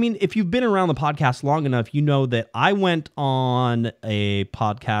 If you've been around the podcast long enough, you know that I went on a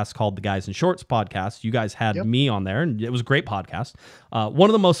podcast called the Guys in Shorts podcast. You guys had me on there, and it was a great podcast. One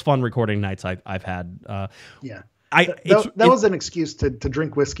of the most fun recording nights I've had. That was an excuse to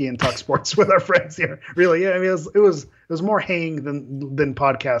drink whiskey and talk sports with our friends here. Really, yeah. I mean, it was more hanging than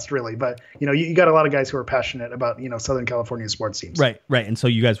podcast, really. But you got a lot of guys who are passionate about Southern California sports teams. Right. And so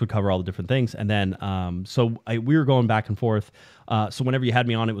you guys would cover all the different things, and then we were going back and forth. So whenever you had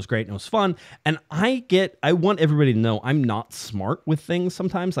me on, it was great and it was fun. And I want everybody to know I'm not smart with things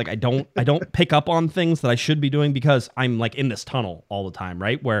sometimes. Like I don't pick up on things that I should be doing because I'm like in this tunnel all the time,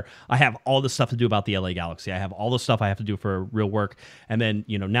 right? Where I have all this stuff to do about the LA Galaxy. I have all the stuff I have to do for real work. And then,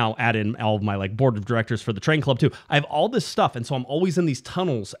 now add in all of my like board of directors for the train club too. I have all this stuff. And so I'm always in these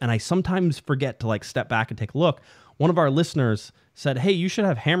tunnels and I sometimes forget to like step back and take a look. One of our listeners said, hey, you should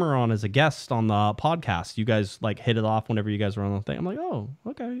have Hammer on as a guest on the podcast. You guys like hit it off whenever you guys were on the thing. I'm like, oh,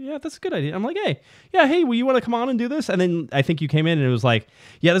 okay. Yeah, that's a good idea. I'm like, hey, will you want to come on and do this? And then I think you came in and it was like,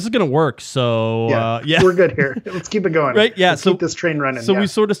 yeah, this is going to work. So we're good here. Let's keep it going. Right. Yeah. Let's keep this train running. So we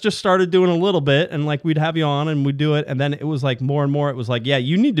sort of just started doing a little bit and like, we'd have you on and we'd do it. And then it was like more and more, it was like, yeah,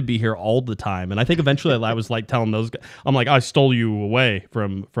 you need to be here all the time. And I think eventually I was like telling those guys, I'm like, I stole you away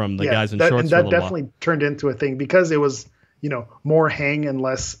from the guys in shorts. And that definitely turned into a thing because it was, more hang and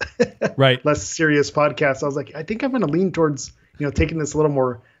less less serious podcasts. I was like, I think I'm going to lean towards, taking this a little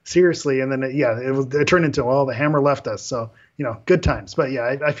more seriously. And then, it turned into, the Hammer left us. So, good times. But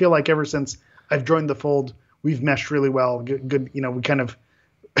yeah, I feel like ever since I've joined the fold, we've meshed really well. Good. We kind of,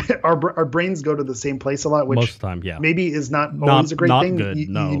 our brains go to the same place a lot, which most of the time, maybe is not always a great thing. Good, you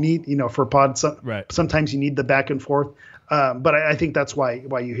need, for pods, sometimes you need the back and forth. But I think that's why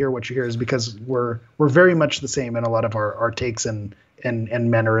you hear what you hear is because we're very much the same in a lot of our takes and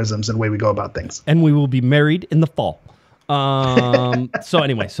mannerisms and way we go about things. And we will be married in the fall. So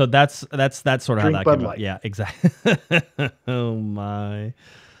anyway, so that's sort of Drink how that Bud came Light. out. Yeah, exactly. Oh my.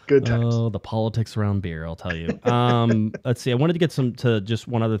 Good times. Oh, the politics around beer, I'll tell you. Let's see. I wanted to get to just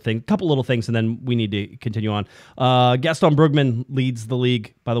one other thing, a couple little things, and then we need to continue on. Gaston Brugman leads the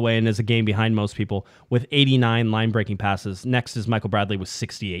league, by the way, and is a game behind most people with 89 line-breaking passes. Next is Michael Bradley with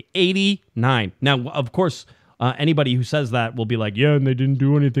 68. 89. Now, of course, anybody who says that will be like, yeah, and they didn't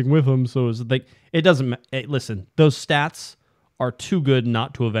do anything with him. So it doesn't. Listen, those stats are too good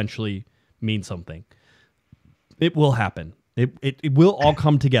not to eventually mean something. It will happen. It will all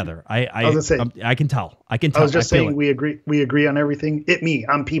come together. I can tell. I was just saying we agree on everything.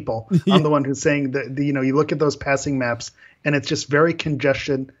 I'm people. I'm the one who's saying that you look at those passing maps and it's just very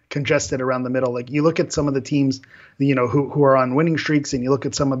congested around the middle. Like you look at some of the teams, who are on winning streaks, and you look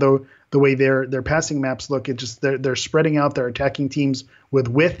at some of the way their passing maps look. It just they're spreading out. They're attacking teams with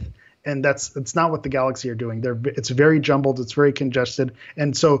width And it's not what the Galaxy are doing. It's very jumbled. It's very congested.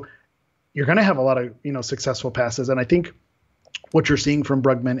 And so you're going to have a lot of, successful passes. And I think what you're seeing from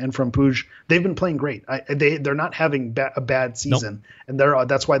Brugman and from Puig, they've been playing great. They're not having a bad season, and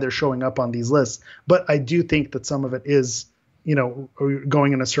that's why they're showing up on these lists. But I do think that some of it is,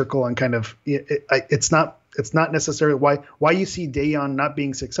 going in a circle and kind of it's not necessarily why you see Dejan not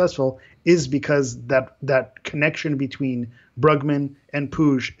being successful is because that connection between Brugman and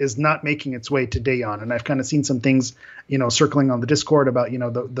Puig is not making its way to Dejan. And I've kind of seen some things, circling on the Discord about,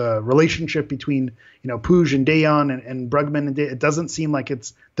 the relationship between, Puig and Dejan and Brugman and it doesn't seem like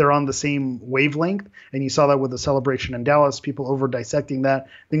they're on the same wavelength. And you saw that with the celebration in Dallas, people over dissecting that,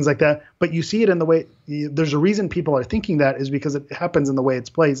 things like that. But you see it in the way there's a reason people are thinking that is because it happens in the way it's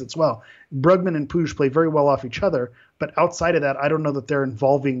plays as well. Brugman and Puig play very well off each other, but outside of that, I don't know that they're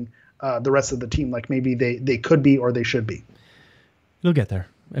involving the rest of the team like maybe they could be or they should be. You'll get there.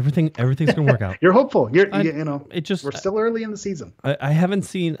 Everything's going to work out. You're hopeful. We're still early in the season.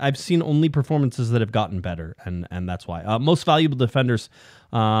 I've seen only performances that have gotten better, and that's why. Most valuable defenders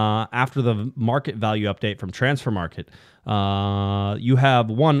after the market value update from Transfer Market. You have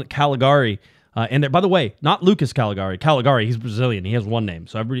one Caligari, and there, by the way, not Lucas Caligari. Caligari, he's Brazilian. He has one name,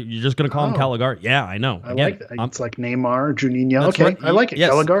 so you're just going to call him Caligari. Yeah, I know. I like that. It's like Neymar, Juninho. Okay, right. I like it.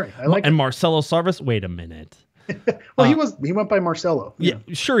 Yes. Caligari. I like it. And Marcelo Sarvis. Wait a minute. Well, he went by Marcelo. Yeah,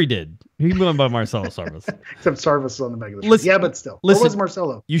 sure he did. He went by Marcelo Sarvis. Except Sarvis was on the back of the shirt. Yeah, but still. What was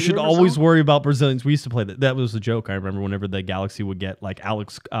Marcelo? You should always worry about Brazilians. We used to play that. That was a joke. I remember whenever the Galaxy would get like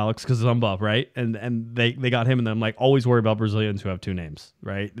Alex Kazumba, right? And they got him, and then like always worry about Brazilians who have two names,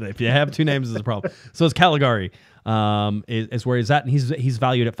 right? If you have two names, it's a problem. So it's Caligari. Is where he's at, and he's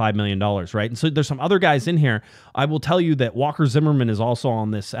valued at $5 million, right? And so there's some other guys in here. I will tell you that Walker Zimmerman is also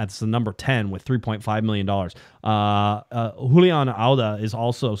on this at the number 10 with $3.5 million. Julian Aude is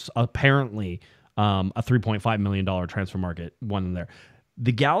also apparently a $3.5 million transfer market one in there.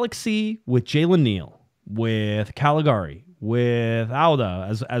 The Galaxy with Jalen Neal, with Caligari, with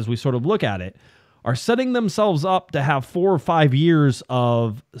Aude, as we sort of look at it, are setting themselves up to have 4 or 5 years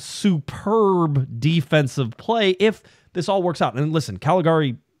of superb defensive play if this all works out. And listen,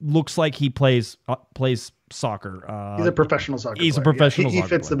 Caligari looks like he plays soccer. He's a professional soccer player. He's a professional soccer He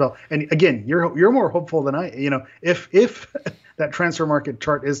fits player. the bill. And again, you're more hopeful than I. If that transfer market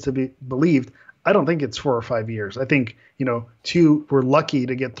chart is to be believed, I don't think it's 4 or 5 years. I think 2. We're lucky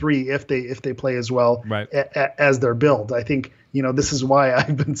to get 3 if they play as well as their build. I think this is why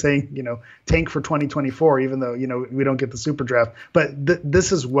I've been saying tank for 2024, even though we don't get the super draft. But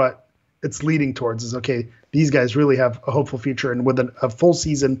this is what it's leading towards. Is okay. These guys really have a hopeful future, and with a full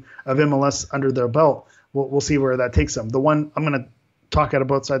season of MLS under their belt, we'll see where that takes them. The one I'm going to talk out of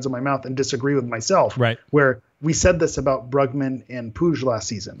both sides of my mouth and disagree with myself. Right. Where we said this about Brugman and Puig last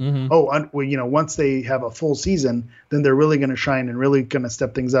season. Mm-hmm. Once they have a full season, then they're really going to shine and really going to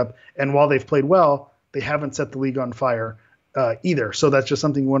step things up. And while they've played well, they haven't set the league on fire either. So that's just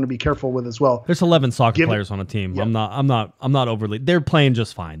something we want to be careful with as well. There's 11 soccer players on a team. Yep. I'm not overly. They're playing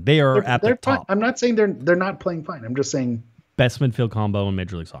just fine. They're at the top. I'm not saying they're not playing fine. I'm just saying best midfield combo in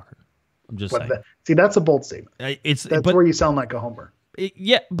Major League Soccer. I'm just saying. See, that's a bold statement. That's where you sound like a homer.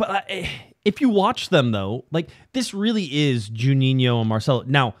 But if you watch them, though, like this really is Juninho and Marcelo.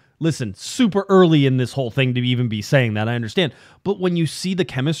 Now, listen, super early in this whole thing to even be saying that, I understand. But when you see the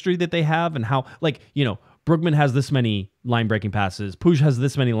chemistry that they have and how, Brugman has this many line-breaking passes. Puig has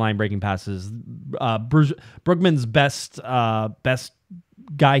this many line-breaking passes. Brugman's best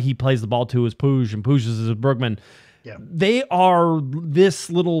guy he plays the ball to is Puig, and Puig is Brugman. Yeah. They are this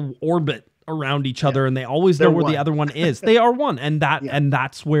little orbit around each other, and they always know where the other one is. They are one, and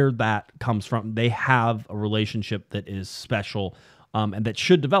that's where that comes from. They have a relationship that is special, and that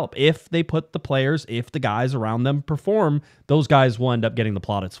should develop. If they put the players, if the guys around them perform, those guys will end up getting the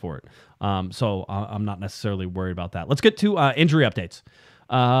plaudits for it. So I'm not necessarily worried about that. Let's get to injury updates.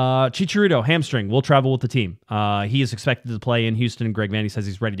 Chicharito, hamstring, will travel with the team. He is expected to play in Houston. Greg Vanney says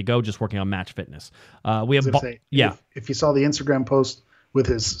he's ready to go, just working on match fitness. We have if you saw the Instagram post with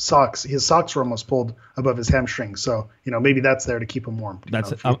his socks were almost pulled above his hamstring. So, maybe that's there to keep him warm.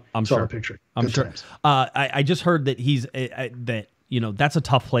 I'm sure. The picture. I'm Good sure. times. I just heard that he's that's a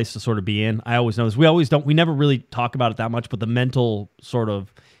tough place to sort of be in. I always know this. We never really talk about it that much, but the mental sort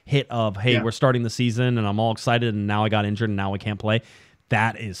of hit of, hey, we're starting the season and I'm all excited and now I got injured and now I can't play.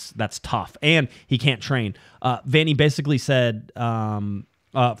 That's tough. And he can't train. Vanney basically said,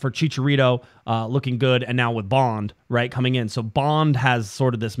 for Chicharito, looking good, and now with Bond, right, coming in. So Bond has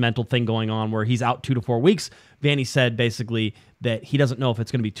sort of this mental thing going on where he's out 2 to 4 weeks. Vanney said basically that he doesn't know if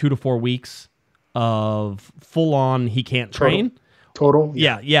it's going to be 2 to 4 weeks of full-on he can't train, total.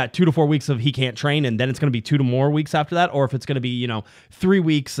 Yeah, 2 to 4 weeks of he can't train, and then it's going to be 2 to more weeks after that, or if it's going to be 3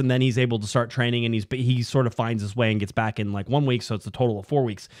 weeks and then he's able to start training and he sort of finds his way and gets back in like 1 week, so it's a total of 4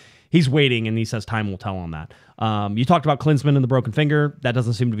 weeks. He's waiting, and he says time will tell on that. You talked about Klinsmann and the broken finger. That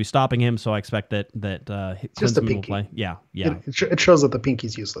doesn't seem to be stopping him, so I expect that Klinsmann will play. Yeah. It shows that the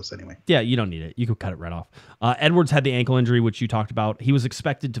pinky's useless anyway. Yeah, you don't need it. You could cut it right off. Edwards had the ankle injury, which you talked about. He was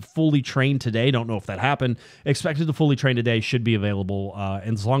expected to fully train today. Don't know if that happened. Expected to fully train today, should be available,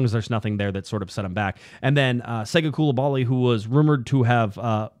 and as long as there's nothing there that sort of set him back. And then Sega Coulibaly, who was rumored to have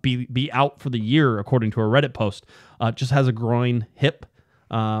be out for the year, according to a Reddit post, just has a groin hip.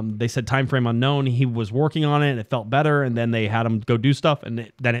 They said time frame unknown. He was working on it and it felt better, and then they had him go do stuff, and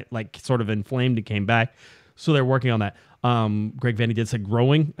then it like sort of inflamed and came back. So they're working on that. Greg Vanney did say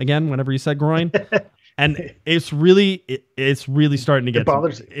growing again whenever he said groin, and it's really starting to get. It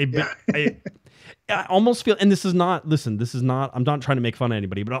bothers I almost feel, and this is not. I'm not trying to make fun of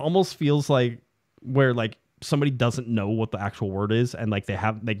anybody, but it almost feels like where like somebody doesn't know what the actual word is, and like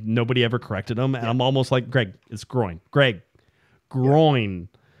nobody ever corrected them, and I'm almost like, Greg, it's groin. Groin,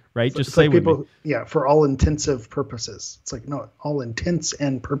 right? Just say like with me. For all intensive purposes. It's like, no, all intents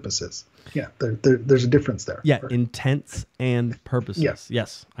and purposes. Yeah, there's a difference there. Yeah, intents and purposes.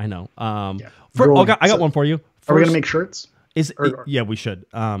 Yes, I know. I got one for you. Are we gonna make shirts? Yeah, we should.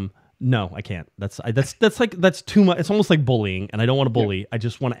 No, I can't. That's too much. It's almost like bullying, and I don't want to bully. I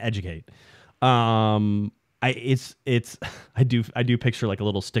just want to educate. I do picture like a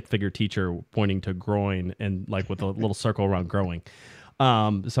little stick figure teacher pointing to groin and like with a little circle around growing.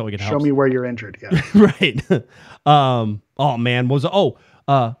 So we can show me where you're injured. Yeah. Right. Oh man,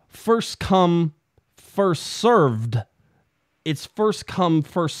 first come, first served. It's first come,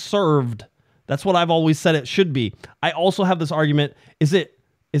 first served. That's what I've always said it should be. I also have this argument. Is it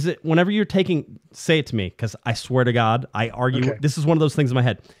whenever you're say it to me, because I swear to God, I argue. Okay. This is one of those things in my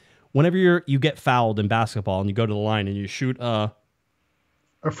head. Whenever you get fouled in basketball and you go to the line and you shoot a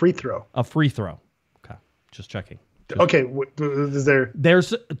free throw. Okay, just checking. Okay, is there?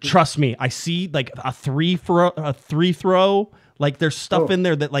 Trust me, I see like a three throw. Like there's stuff in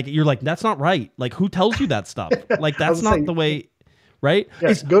there that like you're like, that's not right. Like who tells you that stuff? Like that's not the way. Right?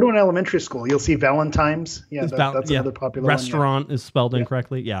 Yeah, go to an elementary school. You'll see Valentine's. Yeah, that's another popular restaurant one, is spelled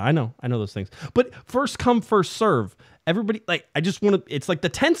incorrectly. Yeah, I know those things. But first come, first serve. Everybody, like, I just want to. It's like the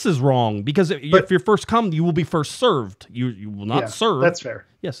tense is wrong because if you're first come, you will be first served. You will not serve. That's fair.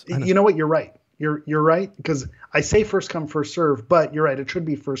 Yes, you know what? You're right. You're right because I say first come, first serve, but you're right. It should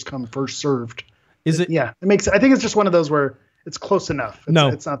be first come, first served. Is it? Yeah, it makes. I think it's just one of those where it's close enough.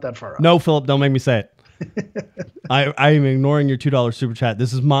 It's not that far off. No, Philip, don't make me say it. I am ignoring your $2 super chat.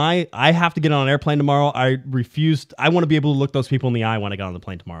 This is I have to get on an airplane tomorrow. I refused. I want to be able to look those people in the eye when I get on the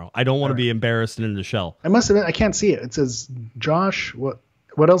plane tomorrow. I don't want to be embarrassed and in the shell. I must admit, I can't see it. It says Josh. What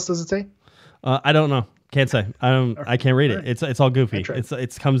else does it say? I don't know. Can't say. I can't read it. It's all goofy.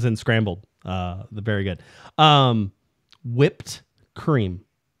 It comes in scrambled. Very good. Whipped cream.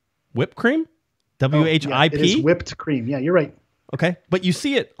 Whipped cream? WHIP? It is whipped cream. Yeah, you're right. Okay, but you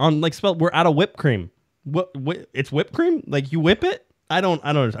see it on like spelled. We're out of whipped cream. What? It's whipped cream? Like you whip it? I don't.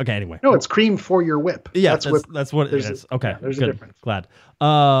 Okay. Anyway. No, it's cream for your whip. Yeah, that's what it is. Okay. There's a difference. Glad.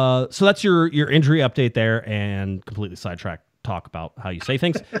 So that's your injury update there, and completely sidetracked talk about how you say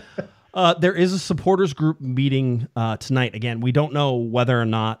things. There is a supporters group meeting tonight. Again, we don't know whether or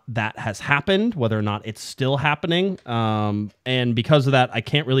not that has happened, whether or not it's still happening. And because of that, I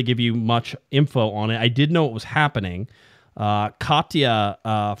can't really give you much info on it. I did know it was happening. Katya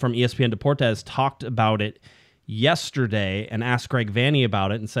from ESPN Deportes talked about it yesterday and asked Greg Vanney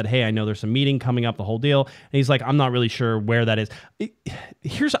about it and said, hey, I know there's a meeting coming up, the whole deal. And he's like, I'm not really sure where that is.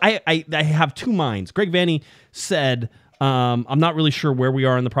 I have two minds. Greg Vanney said, I'm not really sure where we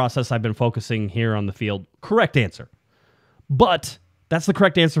are in the process. I've been focusing here on the field. Correct answer. But that's the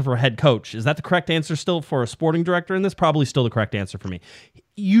correct answer for a head coach. Is that the correct answer still for a sporting director in this? Probably still the correct answer for me.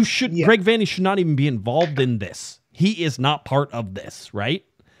 Greg Vanney should not even be involved in this. He is not part of this, right?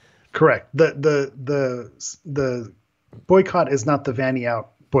 Correct. The boycott is not the Vanney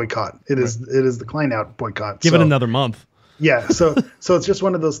out boycott. It is the Klein out boycott. Give it another month. Yeah. So it's just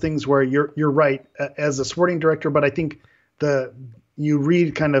one of those things where you're right as a sporting director, but I think you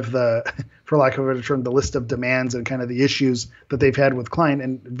read kind of for lack of a better term, the list of demands and kind of the issues that they've had with Klein,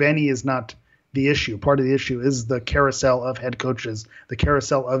 and Vanney is not the issue. Part of the issue is the carousel of head coaches, the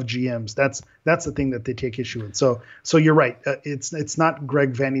carousel of GMs. That's the thing that they take issue with. So you're right. It's not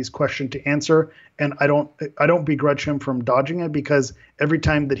Greg Vanney's question to answer, and I don't begrudge him from dodging it, because every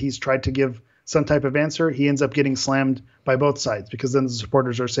time that he's tried to give some type of answer, he ends up getting slammed by both sides, because then the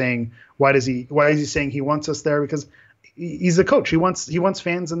supporters are saying, why is he saying he wants us there? Because he's a coach. He wants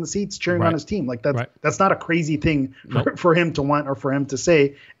fans in the seats cheering on his team. Like that's not a crazy thing for him to want or for him to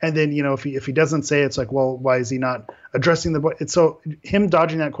say. And then, you know, if he doesn't say, it's like, well, why is he not addressing it's so him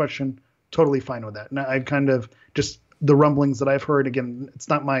dodging that question, totally fine with that. And I kind of just the rumblings that I've heard, again, it's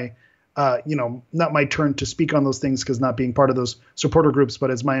not my, not my turn to speak on those things because not being part of those supporter groups,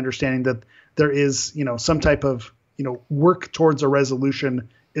 but it's my understanding that there is, you know, some type of, you know, work towards a resolution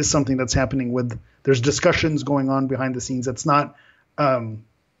is something that's happening there's discussions going on behind the scenes. It's not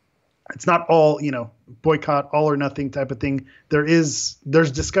all, you know, boycott, all or nothing type of thing. There's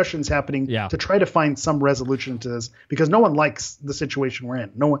discussions happening to try to find some resolution to this because no one likes the situation we're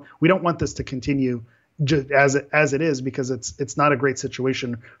in. We don't want this to continue just as it is because it's not a great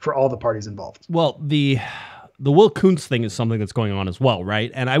situation for all the parties involved. Well, the Will Kuntz thing is something that's going on as well,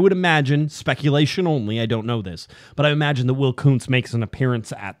 right? And I would imagine, speculation only, I don't know this, but I imagine that Will Kuntz makes an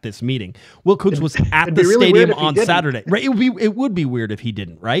appearance at this meeting. Will Kuntz was at the stadium on Saturday. Right? It would be weird if he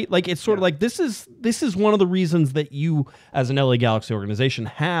didn't, right? Like it's sort of like this is one of the reasons that you, as an LA Galaxy organization,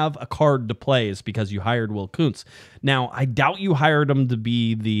 have a card to play is because you hired Will Kuntz. Now, I doubt you hired him to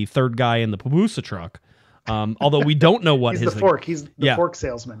be the third guy in the Pupusa truck. Although we don't know what he's the fork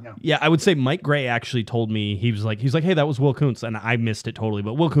salesman. Yeah. I would say Mike Gray actually told me he was like, hey, that was Will Kuntz, and I missed it totally.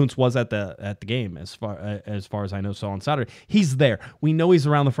 But Will Kuntz was at the game as far as I know. So on Saturday, he's there. We know he's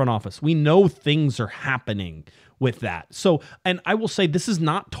around the front office. We know things are happening with that. So, and I will say this is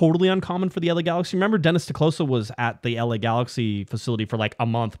not totally uncommon for the LA Galaxy. Remember, Dennis DeClosa was at the LA Galaxy facility for like a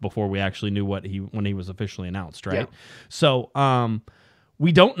month before we actually knew when he was officially announced, right? Yeah. So,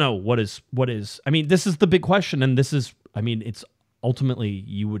 we don't know what is. I mean, this is the big question, and it's ultimately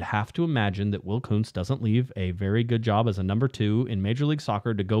you would have to imagine that Will Kuntz doesn't leave a very good job as a number 2 in Major League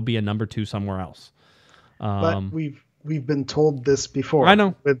Soccer to go be a number 2 somewhere else. But we've been told this before. I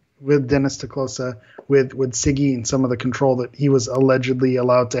know with Dennis DeClosa, with Siggy and some of the control that he was allegedly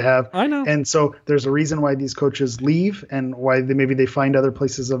allowed to have. I know, and so there's a reason why these coaches leave and why maybe they find other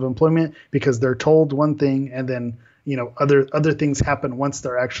places of employment because they're told one thing and then, you know, other things happen once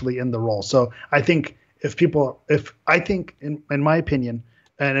they're actually in the role. So I think in my opinion,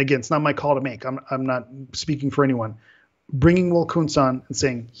 and again, it's not my call to make, I'm not speaking for anyone, bringing Will Kuntz on and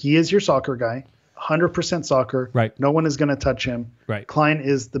saying he is your soccer guy, 100% soccer, right? No one is going to touch him, right? Klein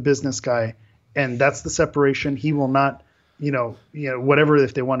is the business guy, and that's the separation. He will not, whatever,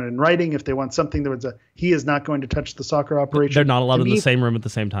 if they want it in writing, if they want something, he is not going to touch the soccer operation. They're not allowed in the same room at the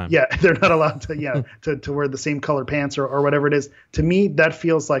same time. Yeah, they're not allowed to, to wear the same color pants or whatever it is. To me, that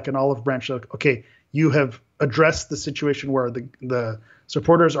feels like an olive branch. Like, okay, you have addressed the situation where the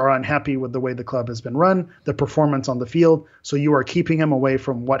supporters are unhappy with the way the club has been run, the performance on the field. So you are keeping him away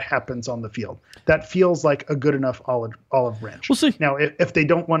from what happens on the field. That feels like a good enough olive branch. We'll see. Now, if they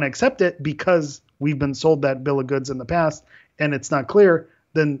don't want to accept it because we've been sold that bill of goods in the past and it's not clear,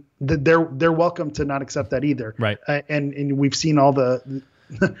 then they're welcome to not accept that either. Right. And we've seen all the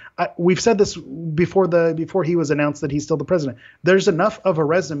we've said this before he was announced that he's still the president. There's enough of a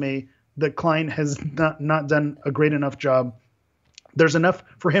resume that Klein has not done a great enough job. There's enough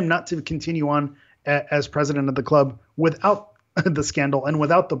for him not to continue on as president of the club without the scandal and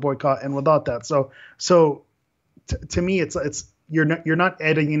without the boycott and without that. So to me, it's you're not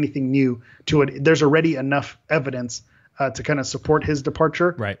adding anything new to it. There's already enough evidence to kind of support his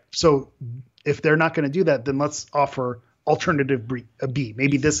departure. Right. So if they're not going to do that, then let's offer alternative B.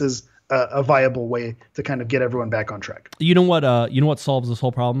 Maybe this is a viable way to kind of get everyone back on track. You know what solves this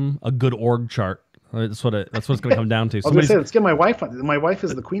whole problem? A good org chart. That's what it's going to come down to. I was going to say, let's get my wife on. My wife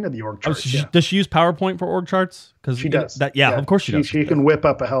is the queen of the org charts. Does she use PowerPoint for org charts? Because she does. Of course she does. She can whip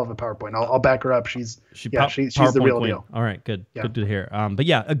up a hell of a PowerPoint. I'll back her up. She's the real deal. All right, good. Yeah. Good to hear. But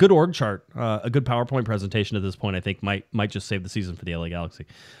yeah, a good org chart, a good PowerPoint presentation at this point, I think might just save the season for the LA Galaxy.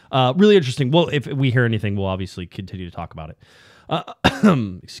 Really interesting. Well, if we hear anything, we'll obviously continue to talk about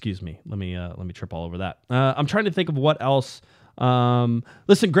it. Excuse me. Let me trip all over that. I'm trying to think of what else.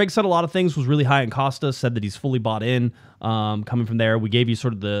 Listen, Greg said a lot of things, was really high on Costa, said that he's fully bought in, coming from there. We gave you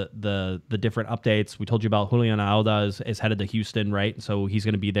sort of the different updates. We told you about Julian Aude is headed to Houston, right? So he's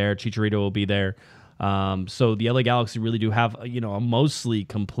going to be there. Chicharito will be there. So the LA Galaxy really do have, a mostly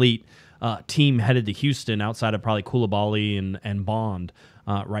complete, team headed to Houston outside of probably Koulibaly and Bond,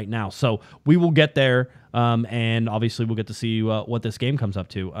 right now. So we will get there. And obviously we'll get to see what this game comes up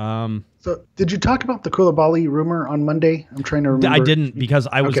to. So did you talk about the Koulibaly rumor on Monday? I'm trying to remember. I didn't, because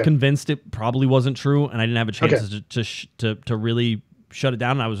I was convinced it probably wasn't true, and I didn't have a chance to really shut it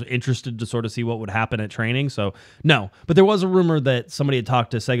down. And I was interested to sort of see what would happen at training. So no, but there was a rumor that somebody had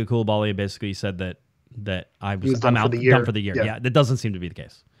talked to Sega Koulibaly and basically said that I'm out, done for the year. Yeah, that doesn't seem to be the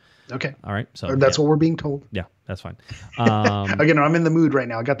case. Okay. All right. So Or that's what we're being told. Yeah, that's fine. Again, I'm in the mood right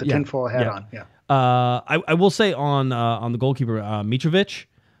now. I got the tinfoil hat on. Yeah. I will say on the goalkeeper, Mitrovic,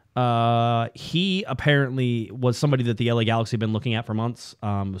 he apparently was somebody that the LA Galaxy had been looking at for months,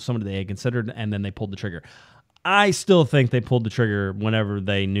 somebody they had considered, and then they pulled the trigger. I still think they pulled the trigger whenever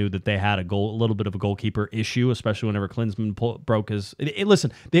they knew that they had a little bit of a goalkeeper issue, especially whenever Klinsmann broke his.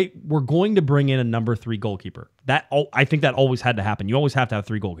 Listen, they were going to bring in a number 3 goalkeeper. I think that always had to happen. You always have to have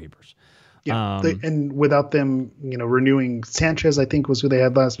 3 goalkeepers. Yeah, and without them, renewing Sanchez, I think was who they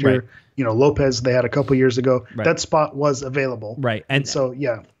had last year. Right. Lopez they had a couple years ago. Right. That spot was available. Right, and so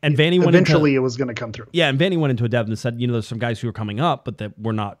and Vanney eventually it was going to come through. Yeah, and Vanney went into a depth and said, there's some guys who are coming up, but that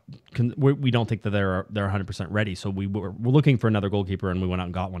we don't think that they're 100% ready. So we're looking for another goalkeeper, and we went out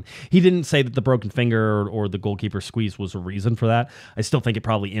and got one. He didn't say that the broken finger or the goalkeeper squeeze was a reason for that. I still think it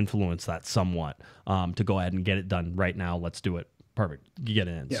probably influenced that somewhat to go ahead and get it done right now. Let's do it. Perfect. You get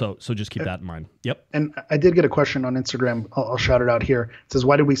it in. Yeah. So just keep that in mind. Yep. And I did get a question on Instagram. I'll shout it out here. It says,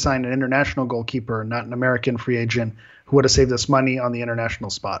 why did we sign an international goalkeeper, not an American free agent who would have saved us money on the international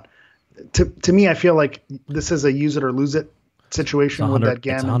spot? To me, I feel like this is a use it or lose it situation with that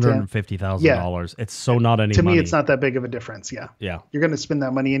Guesm. It's $150,000. Yeah. It's so not any to money. me, it's not that big of a difference. Yeah. Yeah. You're going to spend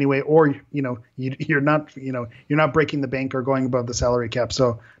that money anyway, or, you're not breaking the bank or going above the salary cap.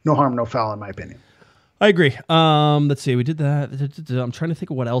 So no harm, no foul, in my opinion. I agree. Let's see. We did that. I'm trying to think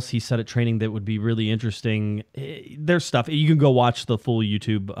of what else he said at training that would be really interesting. There's stuff. You can go watch the full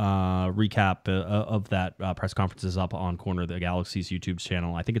YouTube recap of that press conference is up on Corner of the Galaxy's YouTube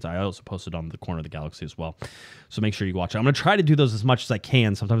channel. I also posted on the Corner of the Galaxy as well. So make sure you watch it. I'm going to try to do those as much as I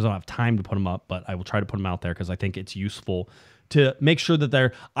can. Sometimes I don't have time to put them up, but I will try to put them out there because I think it's useful to make sure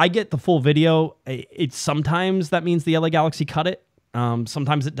that I get the full video. Sometimes that means the LA Galaxy cut it.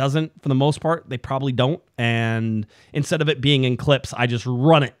 Sometimes it doesn't. For the most part, they probably don't. And instead of it being in clips, I just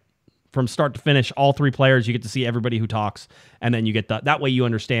run it from start to finish. All 3 players, you get to see everybody who talks, and then you get that way you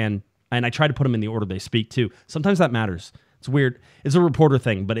understand. And I try to put them in the order they speak too. Sometimes that matters. It's weird. It's a reporter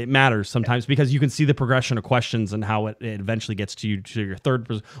thing, but it matters sometimes because you can see the progression of questions and how it eventually gets to your third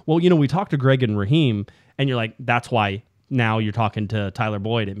person. Well, we talked to Greg and Raheem, and you're like, that's why. Now you're talking to Tyler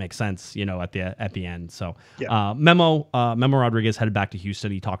Boyd. It makes sense, at the end. So Memo Rodriguez headed back to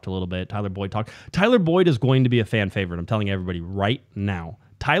Houston. He talked a little bit. Tyler Boyd talked. Tyler Boyd is going to be a fan favorite. I'm telling everybody right now.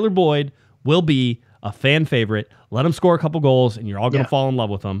 Tyler Boyd will be a fan favorite. Let him score a couple goals, and you're all going to fall in love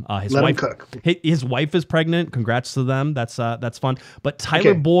with him. Let him cook. His wife is pregnant. Congrats to them. That's fun. But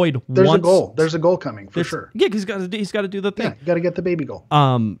Tyler Boyd There's a goal. There's a goal coming for sure. Yeah, he's got to do the thing. Yeah, you got to get the baby goal.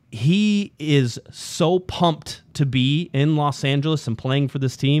 He is so pumped to be in Los Angeles and playing for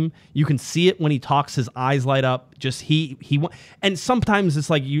this team. You can see it when he talks. His eyes light up. Just and sometimes it's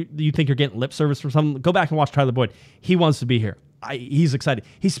like you think you're getting lip service from someone. Go back and watch Tyler Boyd. He wants to be here. He's excited.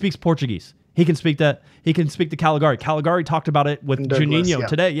 He speaks Portuguese. He can speak to Caligari. Caligari talked about it with Juninho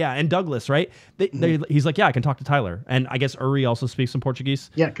today. Yeah, and Douglas, right? He's like, I can talk to Tyler. And I guess Uri also speaks some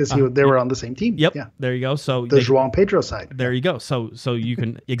Portuguese. Yeah, because they were on the same team. Yep. Yeah. There you go. So the João Pedro side. There you go. So you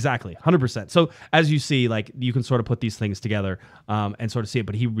can exactly 100%. So as you see, like you can sort of put these things together and sort of see it.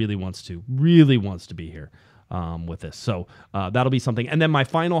 But he really wants to be here with this. So that'll be something. And then my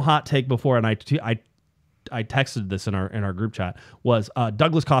final hot take before, and I texted this in our group chat, was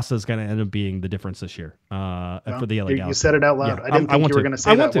Douglas Costa is going to end up being the difference this year for the LA Galaxy. You said it out loud. Yeah, I didn't think you were going to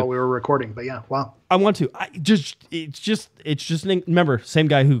say that while we were recording, but yeah, wow. I want to. It's just remember, same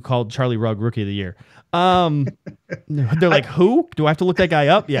guy who called Charlie Rugg Rookie of the Year. They're like, who? Do I have to look that guy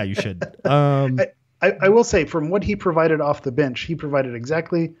up? Yeah, you should. I will say, from what he provided off the bench, he provided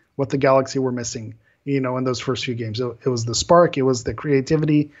exactly what the Galaxy were missing, in those first few games. It was the spark. It was the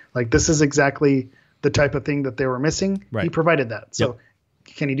creativity. Like, this is exactly the type of thing that they were missing. Right. He provided that. So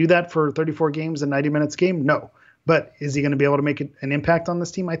Can he do that for 34 games and 90 minutes game? No. But is he going to be able to make an impact on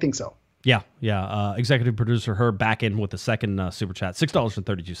this team? I think so. Yeah. Executive producer Herb back in with the second super chat,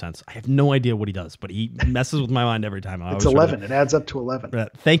 $6.32. I have no idea what he does, but he messes with my mind every time. It's 11. It adds up to 11.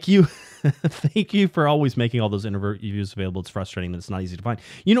 Thank you. Thank you for always making all those interviews available. It's frustrating that it's not easy to find.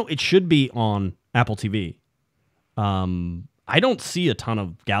 It should be on Apple TV. I don't see a ton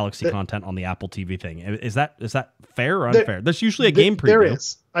of Galaxy content on the Apple TV thing. Is that fair or unfair? There's usually a game preview. There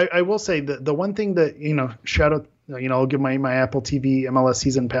is. I will say the one thing that, shout out, I'll give my Apple TV MLS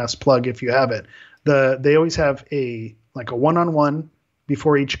Season Pass plug if you have it. They always have a one-on-one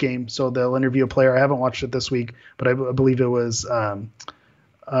before each game. So they'll interview a player. I haven't watched it this week, but I believe it was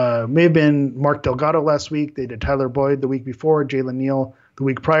may have been Mark Delgado last week. They did Tyler Boyd the week before, Jalen Neal the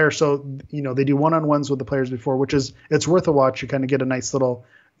week prior. So, they do one-on-ones with the players before, it's worth a watch. You kind of get a nice little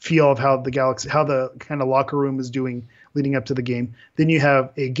feel of how the Galaxy, how the kind of locker room is doing leading up to the game. Then you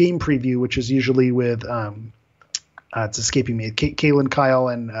have a game preview, which is usually with it's escaping me, Kaylin, Kyle,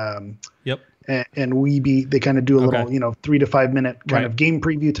 and Yep. and Weeby. They kind of do a little 3 to 5 minute kind of game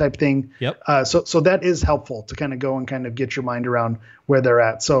preview type thing. Yep. So that is helpful to kind of go and kind of get your mind around where they're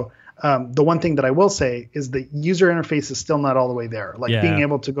at. So the one thing that I will say is the user interface is still not all the way there. Like being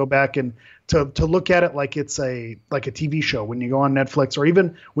able to go back and to look at it like it's a TV show when you go on Netflix, or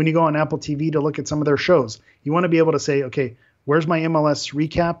even when you go on Apple TV to look at some of their shows. You want to be able to say, okay, where's my MLS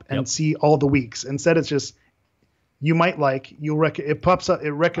recap, and see all the weeks. Instead, it's just it pops up,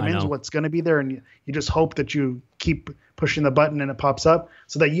 it recommends what's going to be there, and you just hope that you keep pushing the button and it pops up.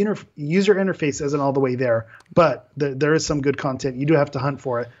 So that user interface isn't all the way there, but there is some good content. You do have to hunt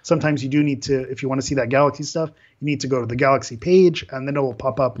for it. Sometimes you do need to, if you want to see that Galaxy stuff, you need to go to the Galaxy page, and then it will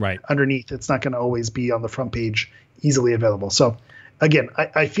pop up underneath. It's not going to always be on the front page easily available. So again,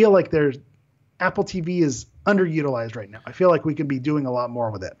 I feel like Apple TV is underutilized right now. I feel like we could be doing a lot more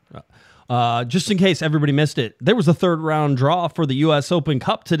with it. Just in case everybody missed it, there was a third round draw for the U.S. Open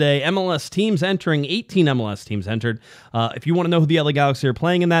Cup today. MLS teams entering, 18 MLS teams entered. If you want to know who the LA Galaxy are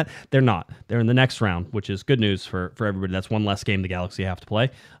playing in that, they're not. They're in the next round, which is good news for everybody. That's one less game the Galaxy have to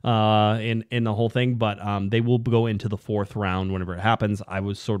play in the whole thing, but they will go into the fourth round whenever it happens. I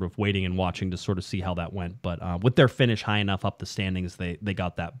was sort of waiting and watching to sort of see how that went, but with their finish high enough up the standings, they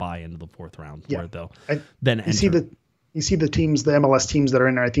got that bye into the fourth round. Yeah. Where they'll then enter. You see the teams, the MLS teams that are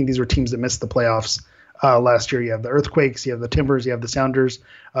in there. I think these were teams that missed the playoffs last year. You have the Earthquakes, you have the Timbers, you have the Sounders.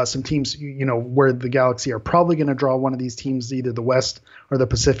 Some teams, where the Galaxy are probably going to draw one of these teams, either the West or the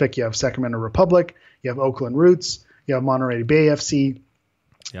Pacific. You have Sacramento Republic, you have Oakland Roots, you have Monterey Bay FC,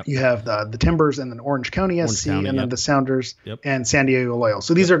 you have the Timbers, and then Orange County SC, and then the Sounders and San Diego Loyal.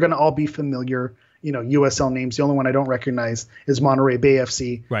 So these are going to all be familiar, USL names. The only one I don't recognize is Monterey Bay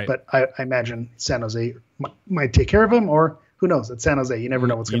FC, but I imagine San Jose might take care of them, or who knows? It's San Jose. You never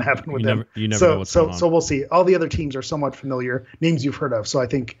know what's going to happen with them. You never know what's going on. So we'll see. All the other teams are somewhat familiar, names you've heard of. So I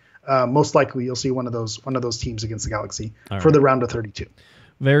think most likely you'll see one of those teams against the Galaxy for the round of 32.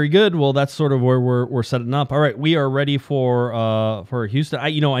 Very good. Well, that's sort of where we're setting up. All right, we are ready for Houston. I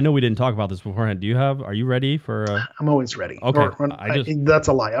know we didn't talk about this beforehand. Are you ready for? I'm always ready. Okay, that's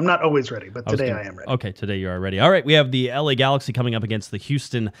a lie. I'm not always ready, but today I am ready. Okay, today you are ready. All right, we have the LA Galaxy coming up against the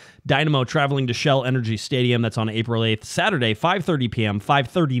Houston Dynamo, traveling to Shell Energy Stadium. That's on April 8th, Saturday, 5:30 p.m.,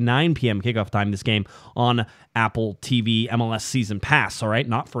 5:39 p.m. kickoff time. This game on Apple TV MLS Season Pass. All right,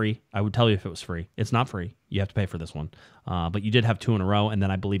 not free. I would tell you if it was free. It's not free. You have to pay for this one. But you did have 2 in a row, and then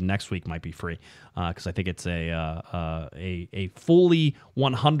I believe next week might be free because I think it's a fully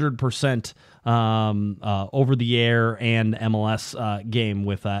 100% over the air and MLS game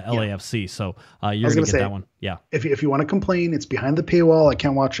with LAFC. So you're going to get that one. Yeah. If you want to complain, it's behind the paywall. I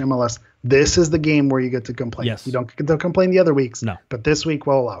can't watch MLS. This is the game where you get to complain. Yes. You don't get to complain the other weeks. No. But this week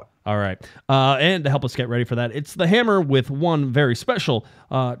we'll allow it. All right. And to help us get ready for that, it's the Hammer with one very special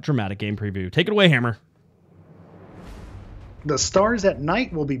dramatic game preview. Take it away, Hammer. The stars at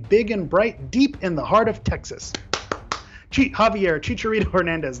night will be big and bright deep in the heart of Texas. Javier Chicharito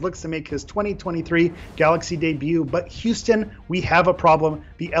Hernandez looks to make his 2023 Galaxy debut, but Houston, we have a problem.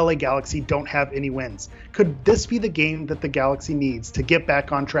 The LA Galaxy don't have any wins. Could this be the game that the Galaxy needs to get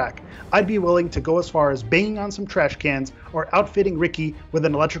back on track? I'd be willing to go as far as banging on some trash cans or outfitting Ricky with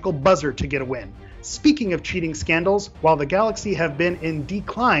an electrical buzzer to get a win. Speaking of cheating scandals, while the Galaxy have been in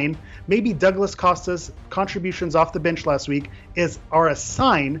decline, maybe Douglas Costa's contributions off the bench last week are a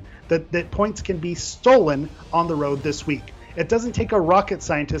sign that points can be stolen on the road this week. It doesn't take a rocket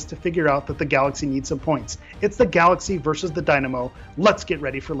scientist to figure out that the Galaxy needs some points. It's the Galaxy versus the Dynamo. Let's get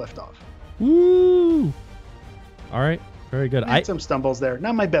ready for liftoff. Woo! All right. Very good. I had some stumbles there.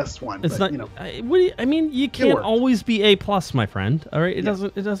 Not my best one. It's but, not. You can't always be A+, my friend. All right. It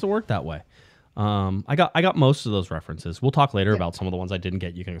doesn't work that way. I got most of those references. We'll talk later about some of the ones I didn't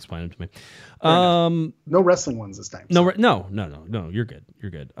get. You can explain them to me. No wrestling ones this time. So. No. You're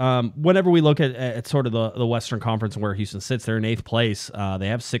good. Whenever we look at sort of the Western Conference where Houston sits, they're in 8th place. They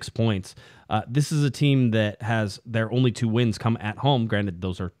have 6 points. This is a team that has their only 2 wins come at home. Granted,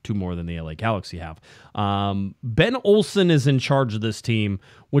 those are 2 more than the LA Galaxy have. Ben Olsen is in charge of this team,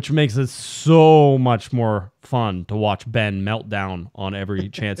 which makes it so much more fun to watch Ben melt down on every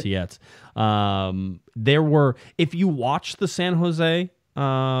chance he gets. If you watch the San Jose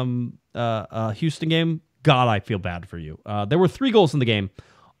Houston game, God, I feel bad for you. There were 3 goals in the game,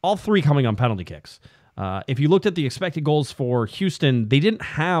 all 3 coming on penalty kicks. If you looked at the expected goals for Houston, they didn't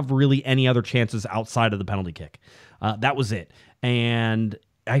have really any other chances outside of the penalty kick. That was it. And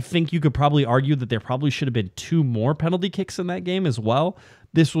I think you could probably argue that there probably should have been 2 more penalty kicks in that game as well.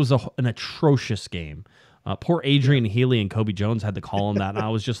 This was an atrocious game Poor Adrian Healy and Kobe Jones had to call him that, and I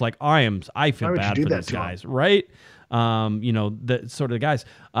was just like, I feel bad for these guys, right? The sort of the guys.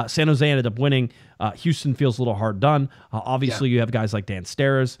 San Jose ended up winning. Houston feels a little hard done. Obviously, you have guys like Dan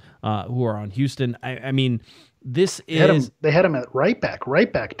Steres who are on Houston. I mean, this they had him at right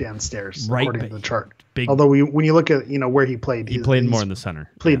back downstairs, according to the chart. Although when you look at where he played, he played more in the center.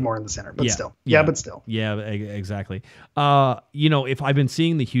 More in the center, but still. Yeah, exactly. If I've been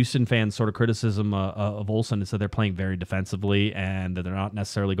seeing the Houston fans sort of criticism of Olsen is that they're playing very defensively and that they're not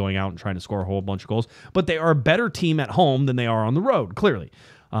necessarily going out and trying to score a whole bunch of goals, but they are a better team at home than they are on the road, clearly.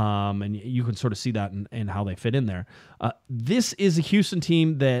 And you can sort of see that in how they fit in there. This is a Houston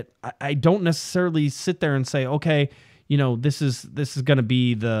team that I don't necessarily sit there and say, okay, this is going to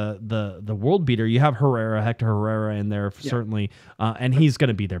be the world beater. You have Hector Herrera in there certainly, and he's going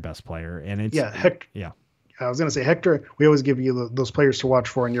to be their best player. And it's I was going to say Hector. We always give you those players to watch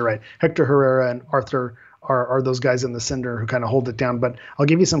for, and you're right. Hector Herrera and Arthur are those guys in the center who kind of hold it down. But I'll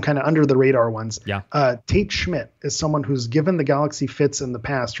give you some kind of under the radar ones. Yeah. Tate Schmidt is someone who's given the Galaxy fits in the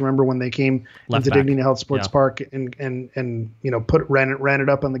past. Remember when they came into Dignity Health Sports Park and ran it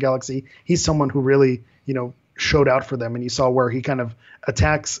up on the Galaxy? He's someone who really showed out for them, and you saw where he kind of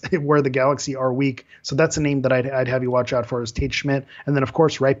attacks where the Galaxy are weak. So that's a name that I'd have you watch out for, is Tate Schmidt. And then of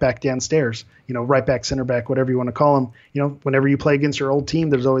course right back downstairs, right back, center back, whatever you want to call him. Whenever you play against your old team,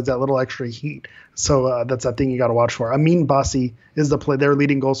 there's always that little extra heat. So that's that thing you got to watch for. Amin Bassi is their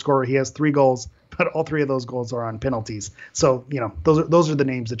leading goal scorer. He has 3 goals, but all 3 of those goals are on penalties. So those are the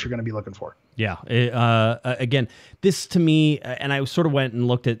names that you're going to be looking for. Yeah. Again, this to me, and I sort of went and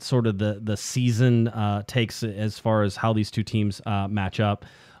looked at sort of the season takes as far as how these two teams match up.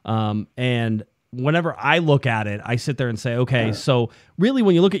 And whenever I look at it, I sit there and say, okay, so really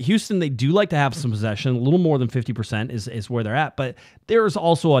when you look at Houston, they do like to have some possession. A little more than 50% is where they're at, but there's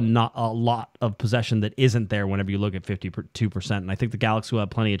also a lot of possession that isn't there whenever you look at 52%. And I think the Galaxy will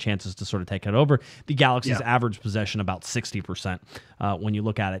have plenty of chances to sort of take it over. The Galaxy's average possession about 60% when you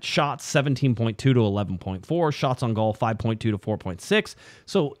look at it. Shots 17.2 to 11.4. Shots on goal 5.2 to 4.6.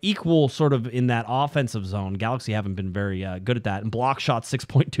 So equal sort of in that offensive zone. Galaxy haven't been very good at that. And block shots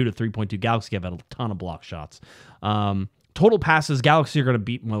 6.2 to 3.2. Galaxy have had a ton of block shots. Total passes, Galaxy are going to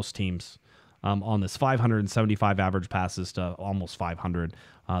beat most teams on this. 575 average passes to almost 500.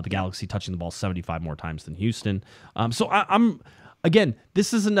 The Galaxy touching the ball 75 more times than Houston. So I'm again,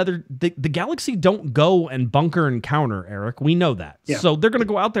 this is another. The Galaxy don't go and bunker and counter, Eric. We know that. Yeah. So they're going to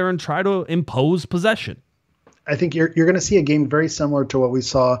go out there and try to impose possession. I think you're going to see a game very similar to what we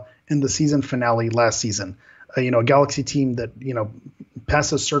saw in the season finale last season. A Galaxy team that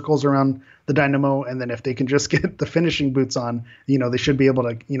passes circles around the Dynamo, and then if they can just get the finishing boots on, they should be able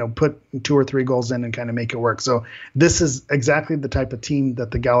to put 2 or 3 goals in and kind of make it work. So this is exactly the type of team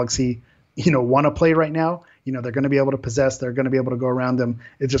that the Galaxy want to play right now. They're going to be able to possess. They're going to be able to go around them.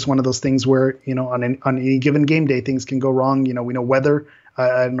 It's just one of those things where on any given game day things can go wrong. We know weather.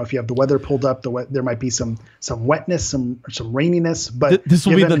 I don't know if you have the weather pulled up. There might be some wetness, some raininess. But this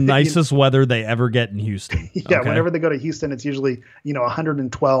will be the nicest weather they ever get in Houston. Yeah, okay. Whenever they go to Houston, it's usually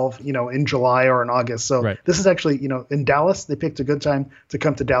 112. In July or in August. So This is actually in Dallas. They picked a good time to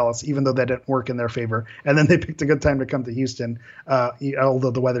come to Dallas, even though that didn't work in their favor. And then they picked a good time to come to Houston,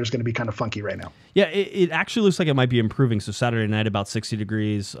 although the weather is going to be kind of funky right now. Yeah, it actually looks like it might be improving. So Saturday night about 60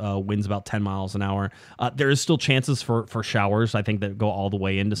 degrees, winds about 10 miles an hour. There is still chances for showers. I think that go all the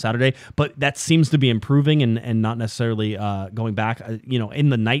way into Saturday, but that seems to be improving and not necessarily going back. In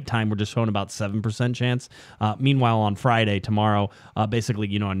the nighttime, we're just showing about 7% chance. Meanwhile, on Friday, tomorrow, basically,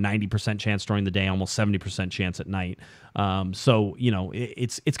 a 90% chance during the day, almost 70% chance at night. So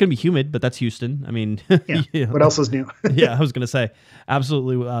it's going to be humid, but that's Houston. I mean, what else is new? Yeah, I was going to say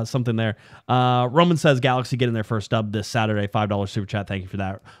absolutely something there. Roman says Galaxy getting their first dub this Saturday. $5 super chat. Thank you for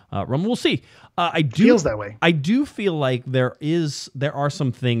that, Roman. We'll see. Feels that way. I do feel like there are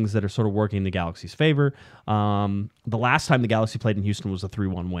some things that are sort of working in the Galaxy's favor. The last time the Galaxy played in Houston was a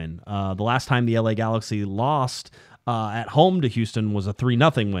 3-1 win. The last time the LA Galaxy lost at home to Houston was a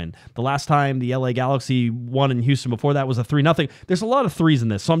 3-0 win. The last time the LA Galaxy won in Houston before that was a 3-0. There's a lot of threes in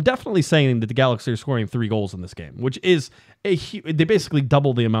this, so I'm definitely saying that the Galaxy are scoring 3 goals in this game, which is they basically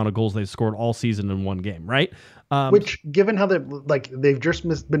double the amount of goals they've scored all season in one game, right? Which, given how they've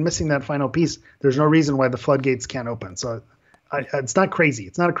just been missing that final piece, there's no reason why the floodgates can't open. So it's not crazy.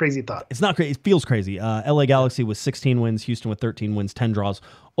 It's not a crazy thought. It's not crazy. It feels crazy. LA Galaxy with 16 wins, Houston with 13 wins, 10 draws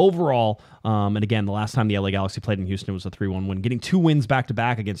overall. And again, the last time the LA Galaxy played in Houston was a 3-1 win. Getting 2 wins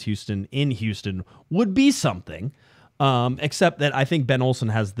back-to-back against Houston in Houston would be something. Except that I think Ben Olsen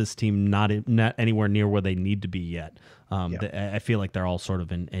has this team not anywhere near where they need to be yet. I feel like they're all sort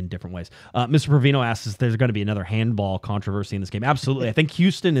of in different ways. Mr. Provino asks, is there's going to be another handball controversy in this game? Absolutely. I think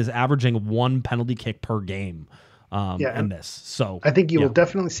Houston is averaging 1 penalty kick per game in this. So I think you will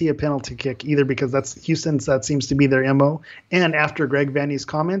definitely see a penalty kick, either because that's Houston's, that seems to be their MO. And after Greg Vanney's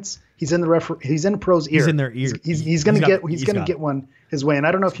comments, he's in the he's in pro's ear. He's in their ear. He's going to get one his way. And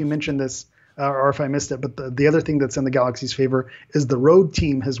I don't know if you mentioned this or if I missed it, but the other thing that's in the Galaxy's favor is the road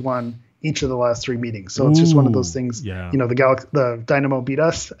team has won each of the last 3 meetings. So it's just one of those things. Yeah. The Dynamo beat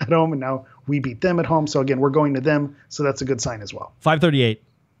us at home, and now we beat them at home. So again, we're going to them. So that's a good sign as well. 538.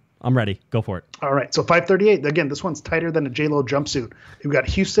 I'm ready. Go for it. All right. So 538. Again, this one's tighter than a J-Lo jumpsuit. We've got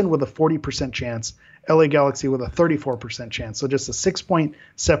Houston with a 40% chance, LA Galaxy with a 34% chance. So just a 6-point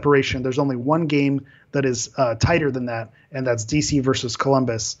separation. There's only one game that is tighter than that, and that's DC versus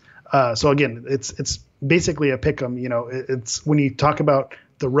Columbus. So again, it's basically a pick 'em. It's when you talk about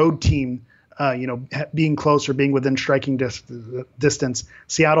the road team, being close or being within striking distance,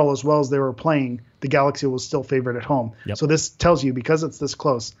 Seattle, as well as they were playing, the Galaxy was still favored at home. Yep. So this tells you, because it's this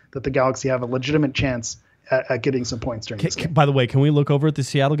close, that the Galaxy have a legitimate chance at getting some points during this game. By the way, can we look over at the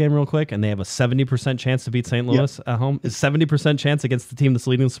Seattle game real quick? And they have a 70% chance to beat St. Louis at home. Is 70% chance against the team that's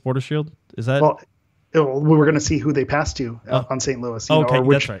leading the Supporters Shield? Is that? Well, we're going to see who they pass to on St. Louis. Okay, or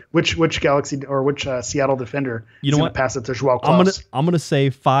which, that's right. Which Galaxy or which Seattle defender is going to pass it to Joao Klaus. I'm gonna say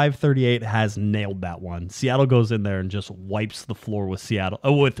 538 has nailed that one. Seattle goes in there and just wipes the floor with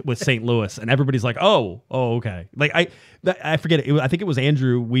with St. Louis, and everybody's like, oh, okay. Like I forget it. I think it was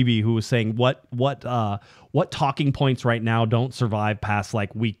Andrew Wiebe who was saying what talking points right now don't survive past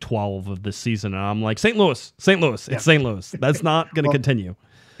like week 12 of this season, and I'm like, St. Louis, it's St. Louis. That's not going to continue.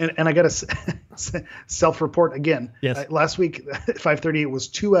 And I got to self-report again. Yes. Last week, 538 was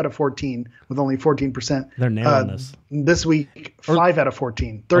 2 out of 14 with only 14%. They're nailing this. This week, 5 out of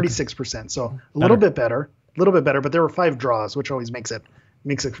 14, 36%. So a little bit better, but there were 5 draws, which always makes it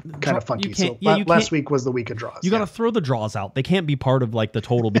kind of funky. So last week was the week of draws. You got to throw the draws out. They can't be part of like the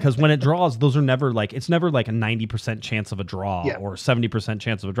total, because when it draws, those are never like, it's never like a 90% chance of a draw or 70%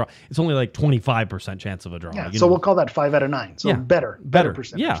 chance of a draw. It's only like 25% chance of a draw. Yeah, so we'll call that 5 out of 9. So better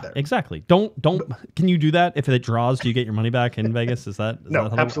percentage there. Exactly. Don't. Can you do that? If it draws, do you get your money back in Vegas? Is that no?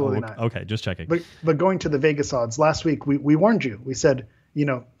 Absolutely not. Okay, just checking. But going to the Vegas odds last week, we warned you. We said,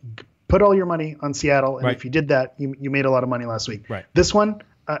 put all your money on Seattle, and if you did that, you made a lot of money last week. Right. This one.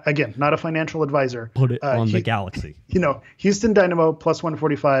 Again, not a financial advisor. Put it on the Galaxy. Houston Dynamo plus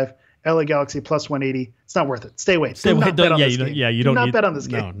 145, LA Galaxy plus 180. It's not worth it. Stay away. You don't bet on this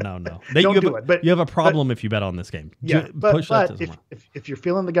No. game. Don't do it. But you have a problem if you bet on this game. Yeah, but if you're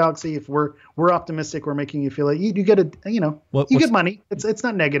feeling the Galaxy, if we're optimistic, we're making you feel it. You get you get money. It's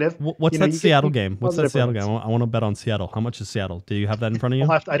not negative. What's that Seattle game? What's that Seattle game? I want to bet on Seattle. How much is Seattle? Do you have that in front of you?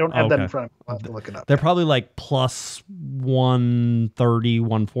 I don't have that in front of me. I'll have to look it up. They're probably like plus 130,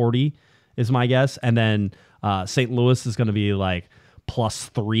 140 is my guess, and then St. Louis is going to be like plus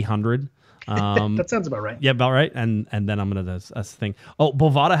 300. That sounds about right. Yeah, about right. And then I'm gonna that's the thing. Oh,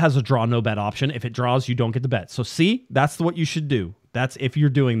 Bovada has a draw no bet option. If it draws, you don't get the bet. So see, that's what you should do. That's if you're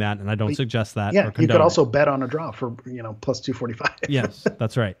doing that, and I don't suggest that. Yeah, you could also bet on a draw for plus 245. Yes,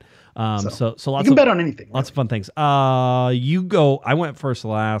 that's right. So lots you can bet on anything. Lots of fun things. You go. I went first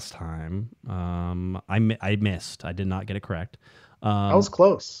last time. I missed. I did not get it correct. I was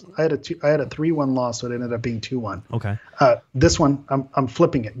close. I had a 3-1 loss, so it ended up being 2-1. Okay. This one, I'm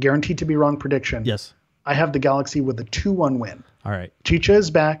flipping it. Guaranteed to be wrong prediction. Yes. I have the Galaxy with a 2-1 win. All right. Chicha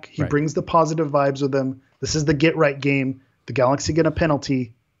is back. He brings the positive vibes with him. This is the get right game. The Galaxy get a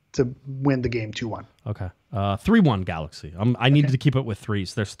penalty to win the game 2-1. Okay. 3-1 Galaxy. I needed to keep it with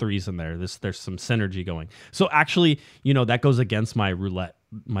threes. There's threes in there. There's some synergy going. So actually, that goes against my roulette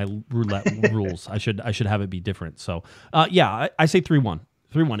rules. I should have it be different. So I say 3-1.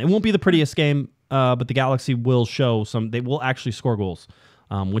 3-1. It won't be the prettiest game, but the Galaxy will show they will actually score goals,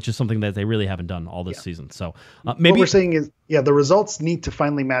 which is something that they really haven't done all this season. So maybe what we're saying is, the results need to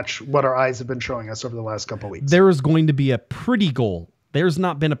finally match what our eyes have been showing us over the last couple of weeks. There is going to be a pretty goal. There's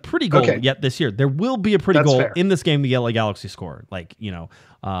not been a pretty goal yet this year. There will be a pretty goal in this game. The LA Galaxy score,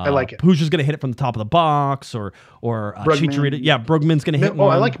 I like it. Puja's going to hit it from the top of the box, or Chicharito. Yeah, Brugman's going to hit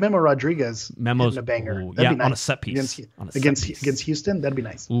one. I like Memo Rodriguez. Memo's a banger. Ooh, that'd be nice. On a set piece against Houston. That'd be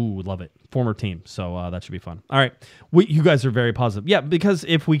nice. Ooh, love it. Former team, so that should be fun. All right, you guys are very positive. Yeah, because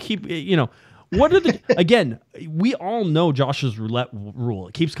if we keep, what are the again? We all know Josh's roulette rule.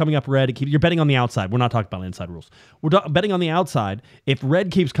 It keeps coming up red. You're betting on the outside. We're not talking about inside rules. We're betting on the outside. If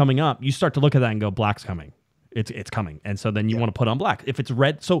red keeps coming up, you start to look at that and go, black's coming. It's coming, and so then you want to put on black. If it's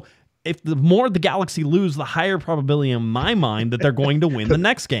red, so if the more the Galaxy lose, the higher probability in my mind that they're going to win the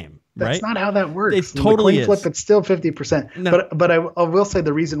next game. Right? That's not how that works. It totally the coin is. flip, it's still 50%. No. But I will say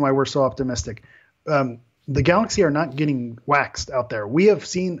the reason why we're so optimistic. The Galaxy are not getting waxed out there. We have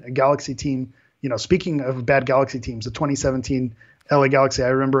seen a Galaxy team, speaking of bad Galaxy teams, the 2017 LA Galaxy, I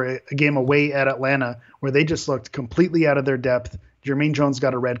remember a game away at Atlanta where they just looked completely out of their depth. Jermaine Jones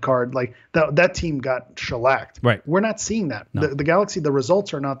got a red card. Like that team got shellacked. Right. We're not seeing that. No. The Galaxy, the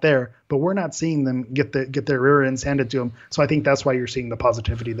results are not there, but we're not seeing them get their rear ends handed to them. So I think that's why you're seeing the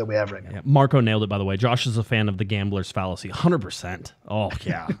positivity that we have right now. Yeah, Marco nailed it, by the way. Josh is a fan of the gambler's fallacy. 100%. Oh,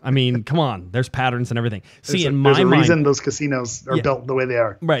 yeah. I mean, come on. There's patterns and everything. See, There's a reason those casinos are built the way they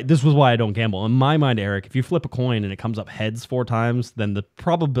are. Right. This was why I don't gamble. In my mind, Eric, if you flip a coin and it comes up heads 4 times, then the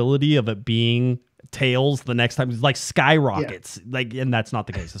probability of it being tails the next time is like skyrockets. Yeah. And that's not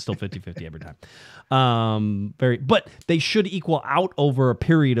the case. It's still 50-50 every time. But they should equal out over a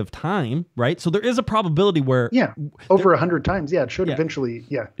period of time, right? So there is a probability where over 100 times. Yeah, it should eventually.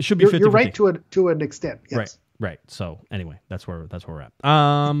 Yeah, it should be 50-50. You're right to an extent. Yes. Right. So anyway, that's where we're at.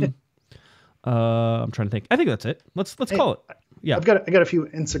 I'm trying to think. I think that's it. Let's call it. Yeah, I got a few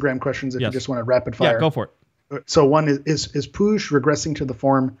Instagram questions if you just want to rapid fire. Yeah, go for it. So one is Puig regressing to the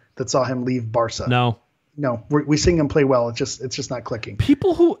form that saw him leave Barca? No, we seeing him play well. It's just not clicking.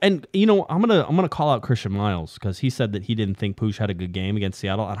 People who, and I'm gonna call out Christian Miles because he said that he didn't think Puig had a good game against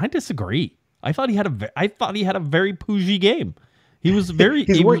Seattle, and I disagree. I thought he had a very Puig game. He was very.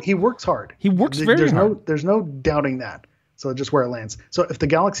 He works hard. He works very hard. There's no doubting that. So just where it lands. So if the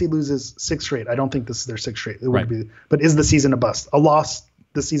Galaxy loses 6 straight, I don't think this is their 6th straight. It would be. But is the season a bust? A loss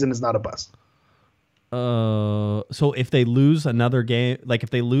this season is not a bust. So if they lose another game, like if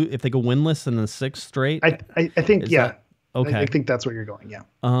they go winless in the 6th straight, I think okay. I think that's where you're going. Yeah.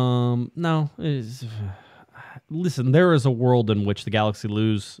 No. Listen, there is a world in which the Galaxy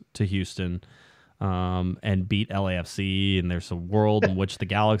lose to Houston, and beat LAFC, and there's a world in which the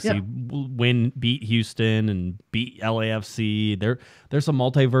Galaxy beat Houston and beat LAFC. There's a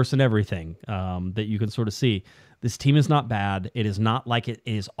multiverse in everything that you can sort of see. This team is not bad. It is not like it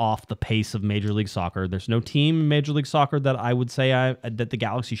is off the pace of Major League Soccer. There's no team in Major League Soccer that I would say that the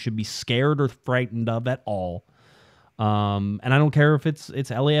Galaxy should be scared or frightened of at all. And I don't care if it's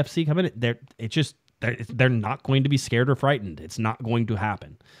LAFC coming in. They're not going to be scared or frightened. It's not going to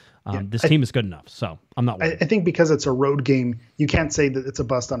happen. This team is good enough, so I'm not worried. I think because it's a road game, you can't say that it's a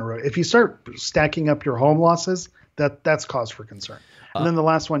bust on a road. If you start stacking up your home losses, that's cause for concern. And then the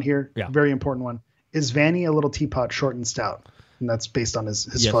last one here, very important one. Is Vanney a little teapot, short and stout? And that's based on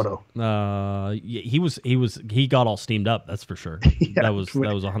his photo. He got all steamed up. That's for sure. That was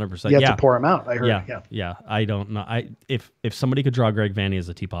 100%. You have to pour him out. I heard. Yeah. I don't know. If somebody could draw Greg Vanney as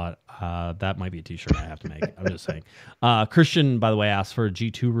a teapot, that might be a T-shirt I have to make. I'm just saying. Christian, by the way, asked for a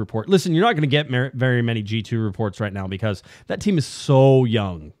G2 report. Listen, you're not going to get very many G2 reports right now because that team is so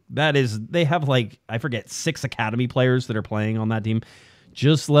young. They have I forget 6 academy players that are playing on that team.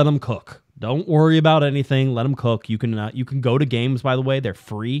 Just let them cook. Don't worry about anything. Let them cook. You can go to games, by the way. They're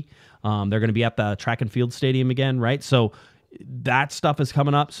free. They're going to be at the track and field stadium again, right? So that stuff is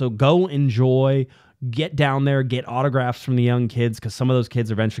coming up. So go enjoy. Get down there. Get autographs from the young kids because some of those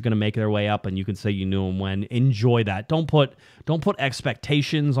kids are eventually going to make their way up, and you can say you knew them when. Enjoy that. Don't put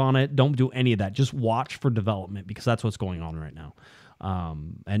expectations on it. Don't do any of that. Just watch for development because that's what's going on right now.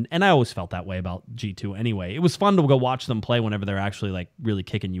 And I always felt that way about G2 anyway. It was fun to go watch them play whenever they're actually really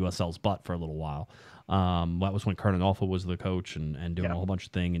kicking USL's butt for a little while. That was when Kernan Alpha was the coach and doing a whole bunch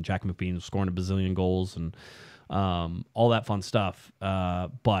of things, and Jack McBean was scoring a bazillion goals and all that fun stuff.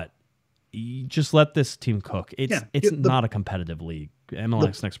 But you just let this team cook. It's not a competitive league.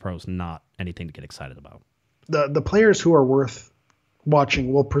 MLS Next Pro is not anything to get excited about. The players who are worth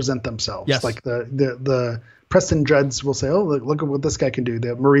watching will present themselves. Yes. Like the Preston Judds will say, "Oh, look at what this guy can do." The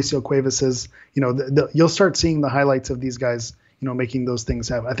Mauricio Cuevas you'll start seeing the highlights of these guys, making those things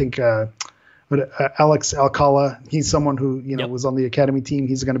happen. I think Alex Alcala, he's someone who was on the academy team.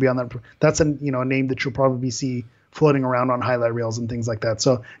 He's going to be on that. That's a name that you'll probably see floating around on highlight reels and things like that.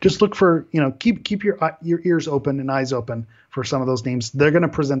 So just look for keep your ears open and eyes open for some of those names. They're going to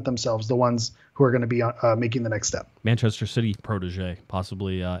present themselves, the ones who are going to be making the next step. Manchester City protege,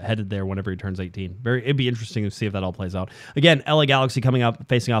 possibly headed there whenever he turns 18. It'd be interesting to see if that all plays out. Again, LA Galaxy coming up,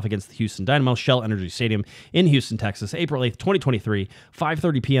 facing off against the Houston Dynamo, Shell Energy Stadium in Houston, Texas, April 8th, 2023.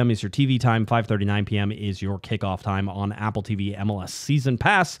 5:30 p.m. is your TV time. 5:39 p.m. is your kickoff time on Apple TV MLS Season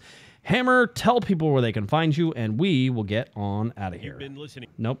Pass. Hammer, tell people where they can find you, and we will get on out of here. You've been listening.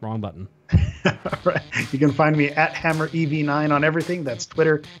 Nope, wrong button. All right. You can find me at HammerEV9 on everything. That's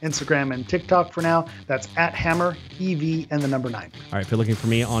Twitter, Instagram, and TikTok for now. That's at HammerEV and the number 9. All right, if you're looking for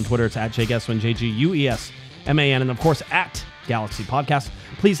me on Twitter, it's at JGuesman, JGUESMAN, and of course at Galaxy Podcast.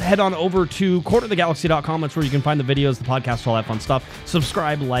 Please head on over to cornerofthegalaxy.com. That's where you can find the videos, the podcast, all that fun stuff.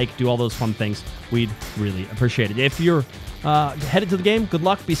 Subscribe, like, do all those fun things. We'd really appreciate it. If you're headed to the game, good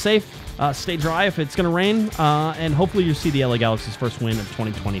luck, be safe, stay dry if it's going to rain, and hopefully you see the LA Galaxy's first win of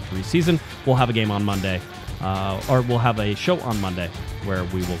 2023 season. We'll have a game on Monday, or we'll have a show on Monday where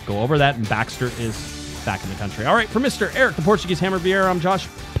we will go over that, and Baxter is back in the country. All right, for Mr. Eric, the Portuguese Hammer Vieira, I'm Josh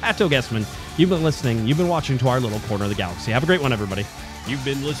Pato Guesman. You've been listening, you've been watching to our little Corner of the Galaxy. Have a great one, everybody. You've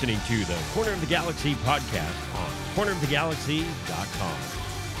been listening to the Corner of the Galaxy podcast on cornerofthegalaxy.com.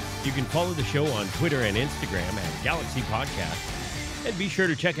 You can follow the show on Twitter and Instagram at Galaxy Podcast. And be sure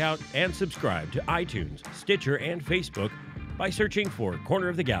to check out and subscribe to iTunes, Stitcher, and Facebook by searching for Corner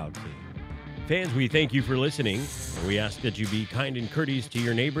of the Galaxy. Fans, we thank you for listening, and we ask that you be kind and courteous to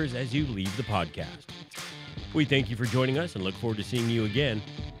your neighbors as you leave the podcast. We thank you for joining us and look forward to seeing you again.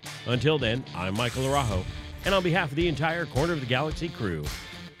 Until then, I'm Michael Araujo, and on behalf of the entire Corner of the Galaxy crew,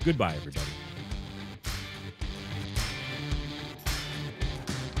 goodbye, everybody.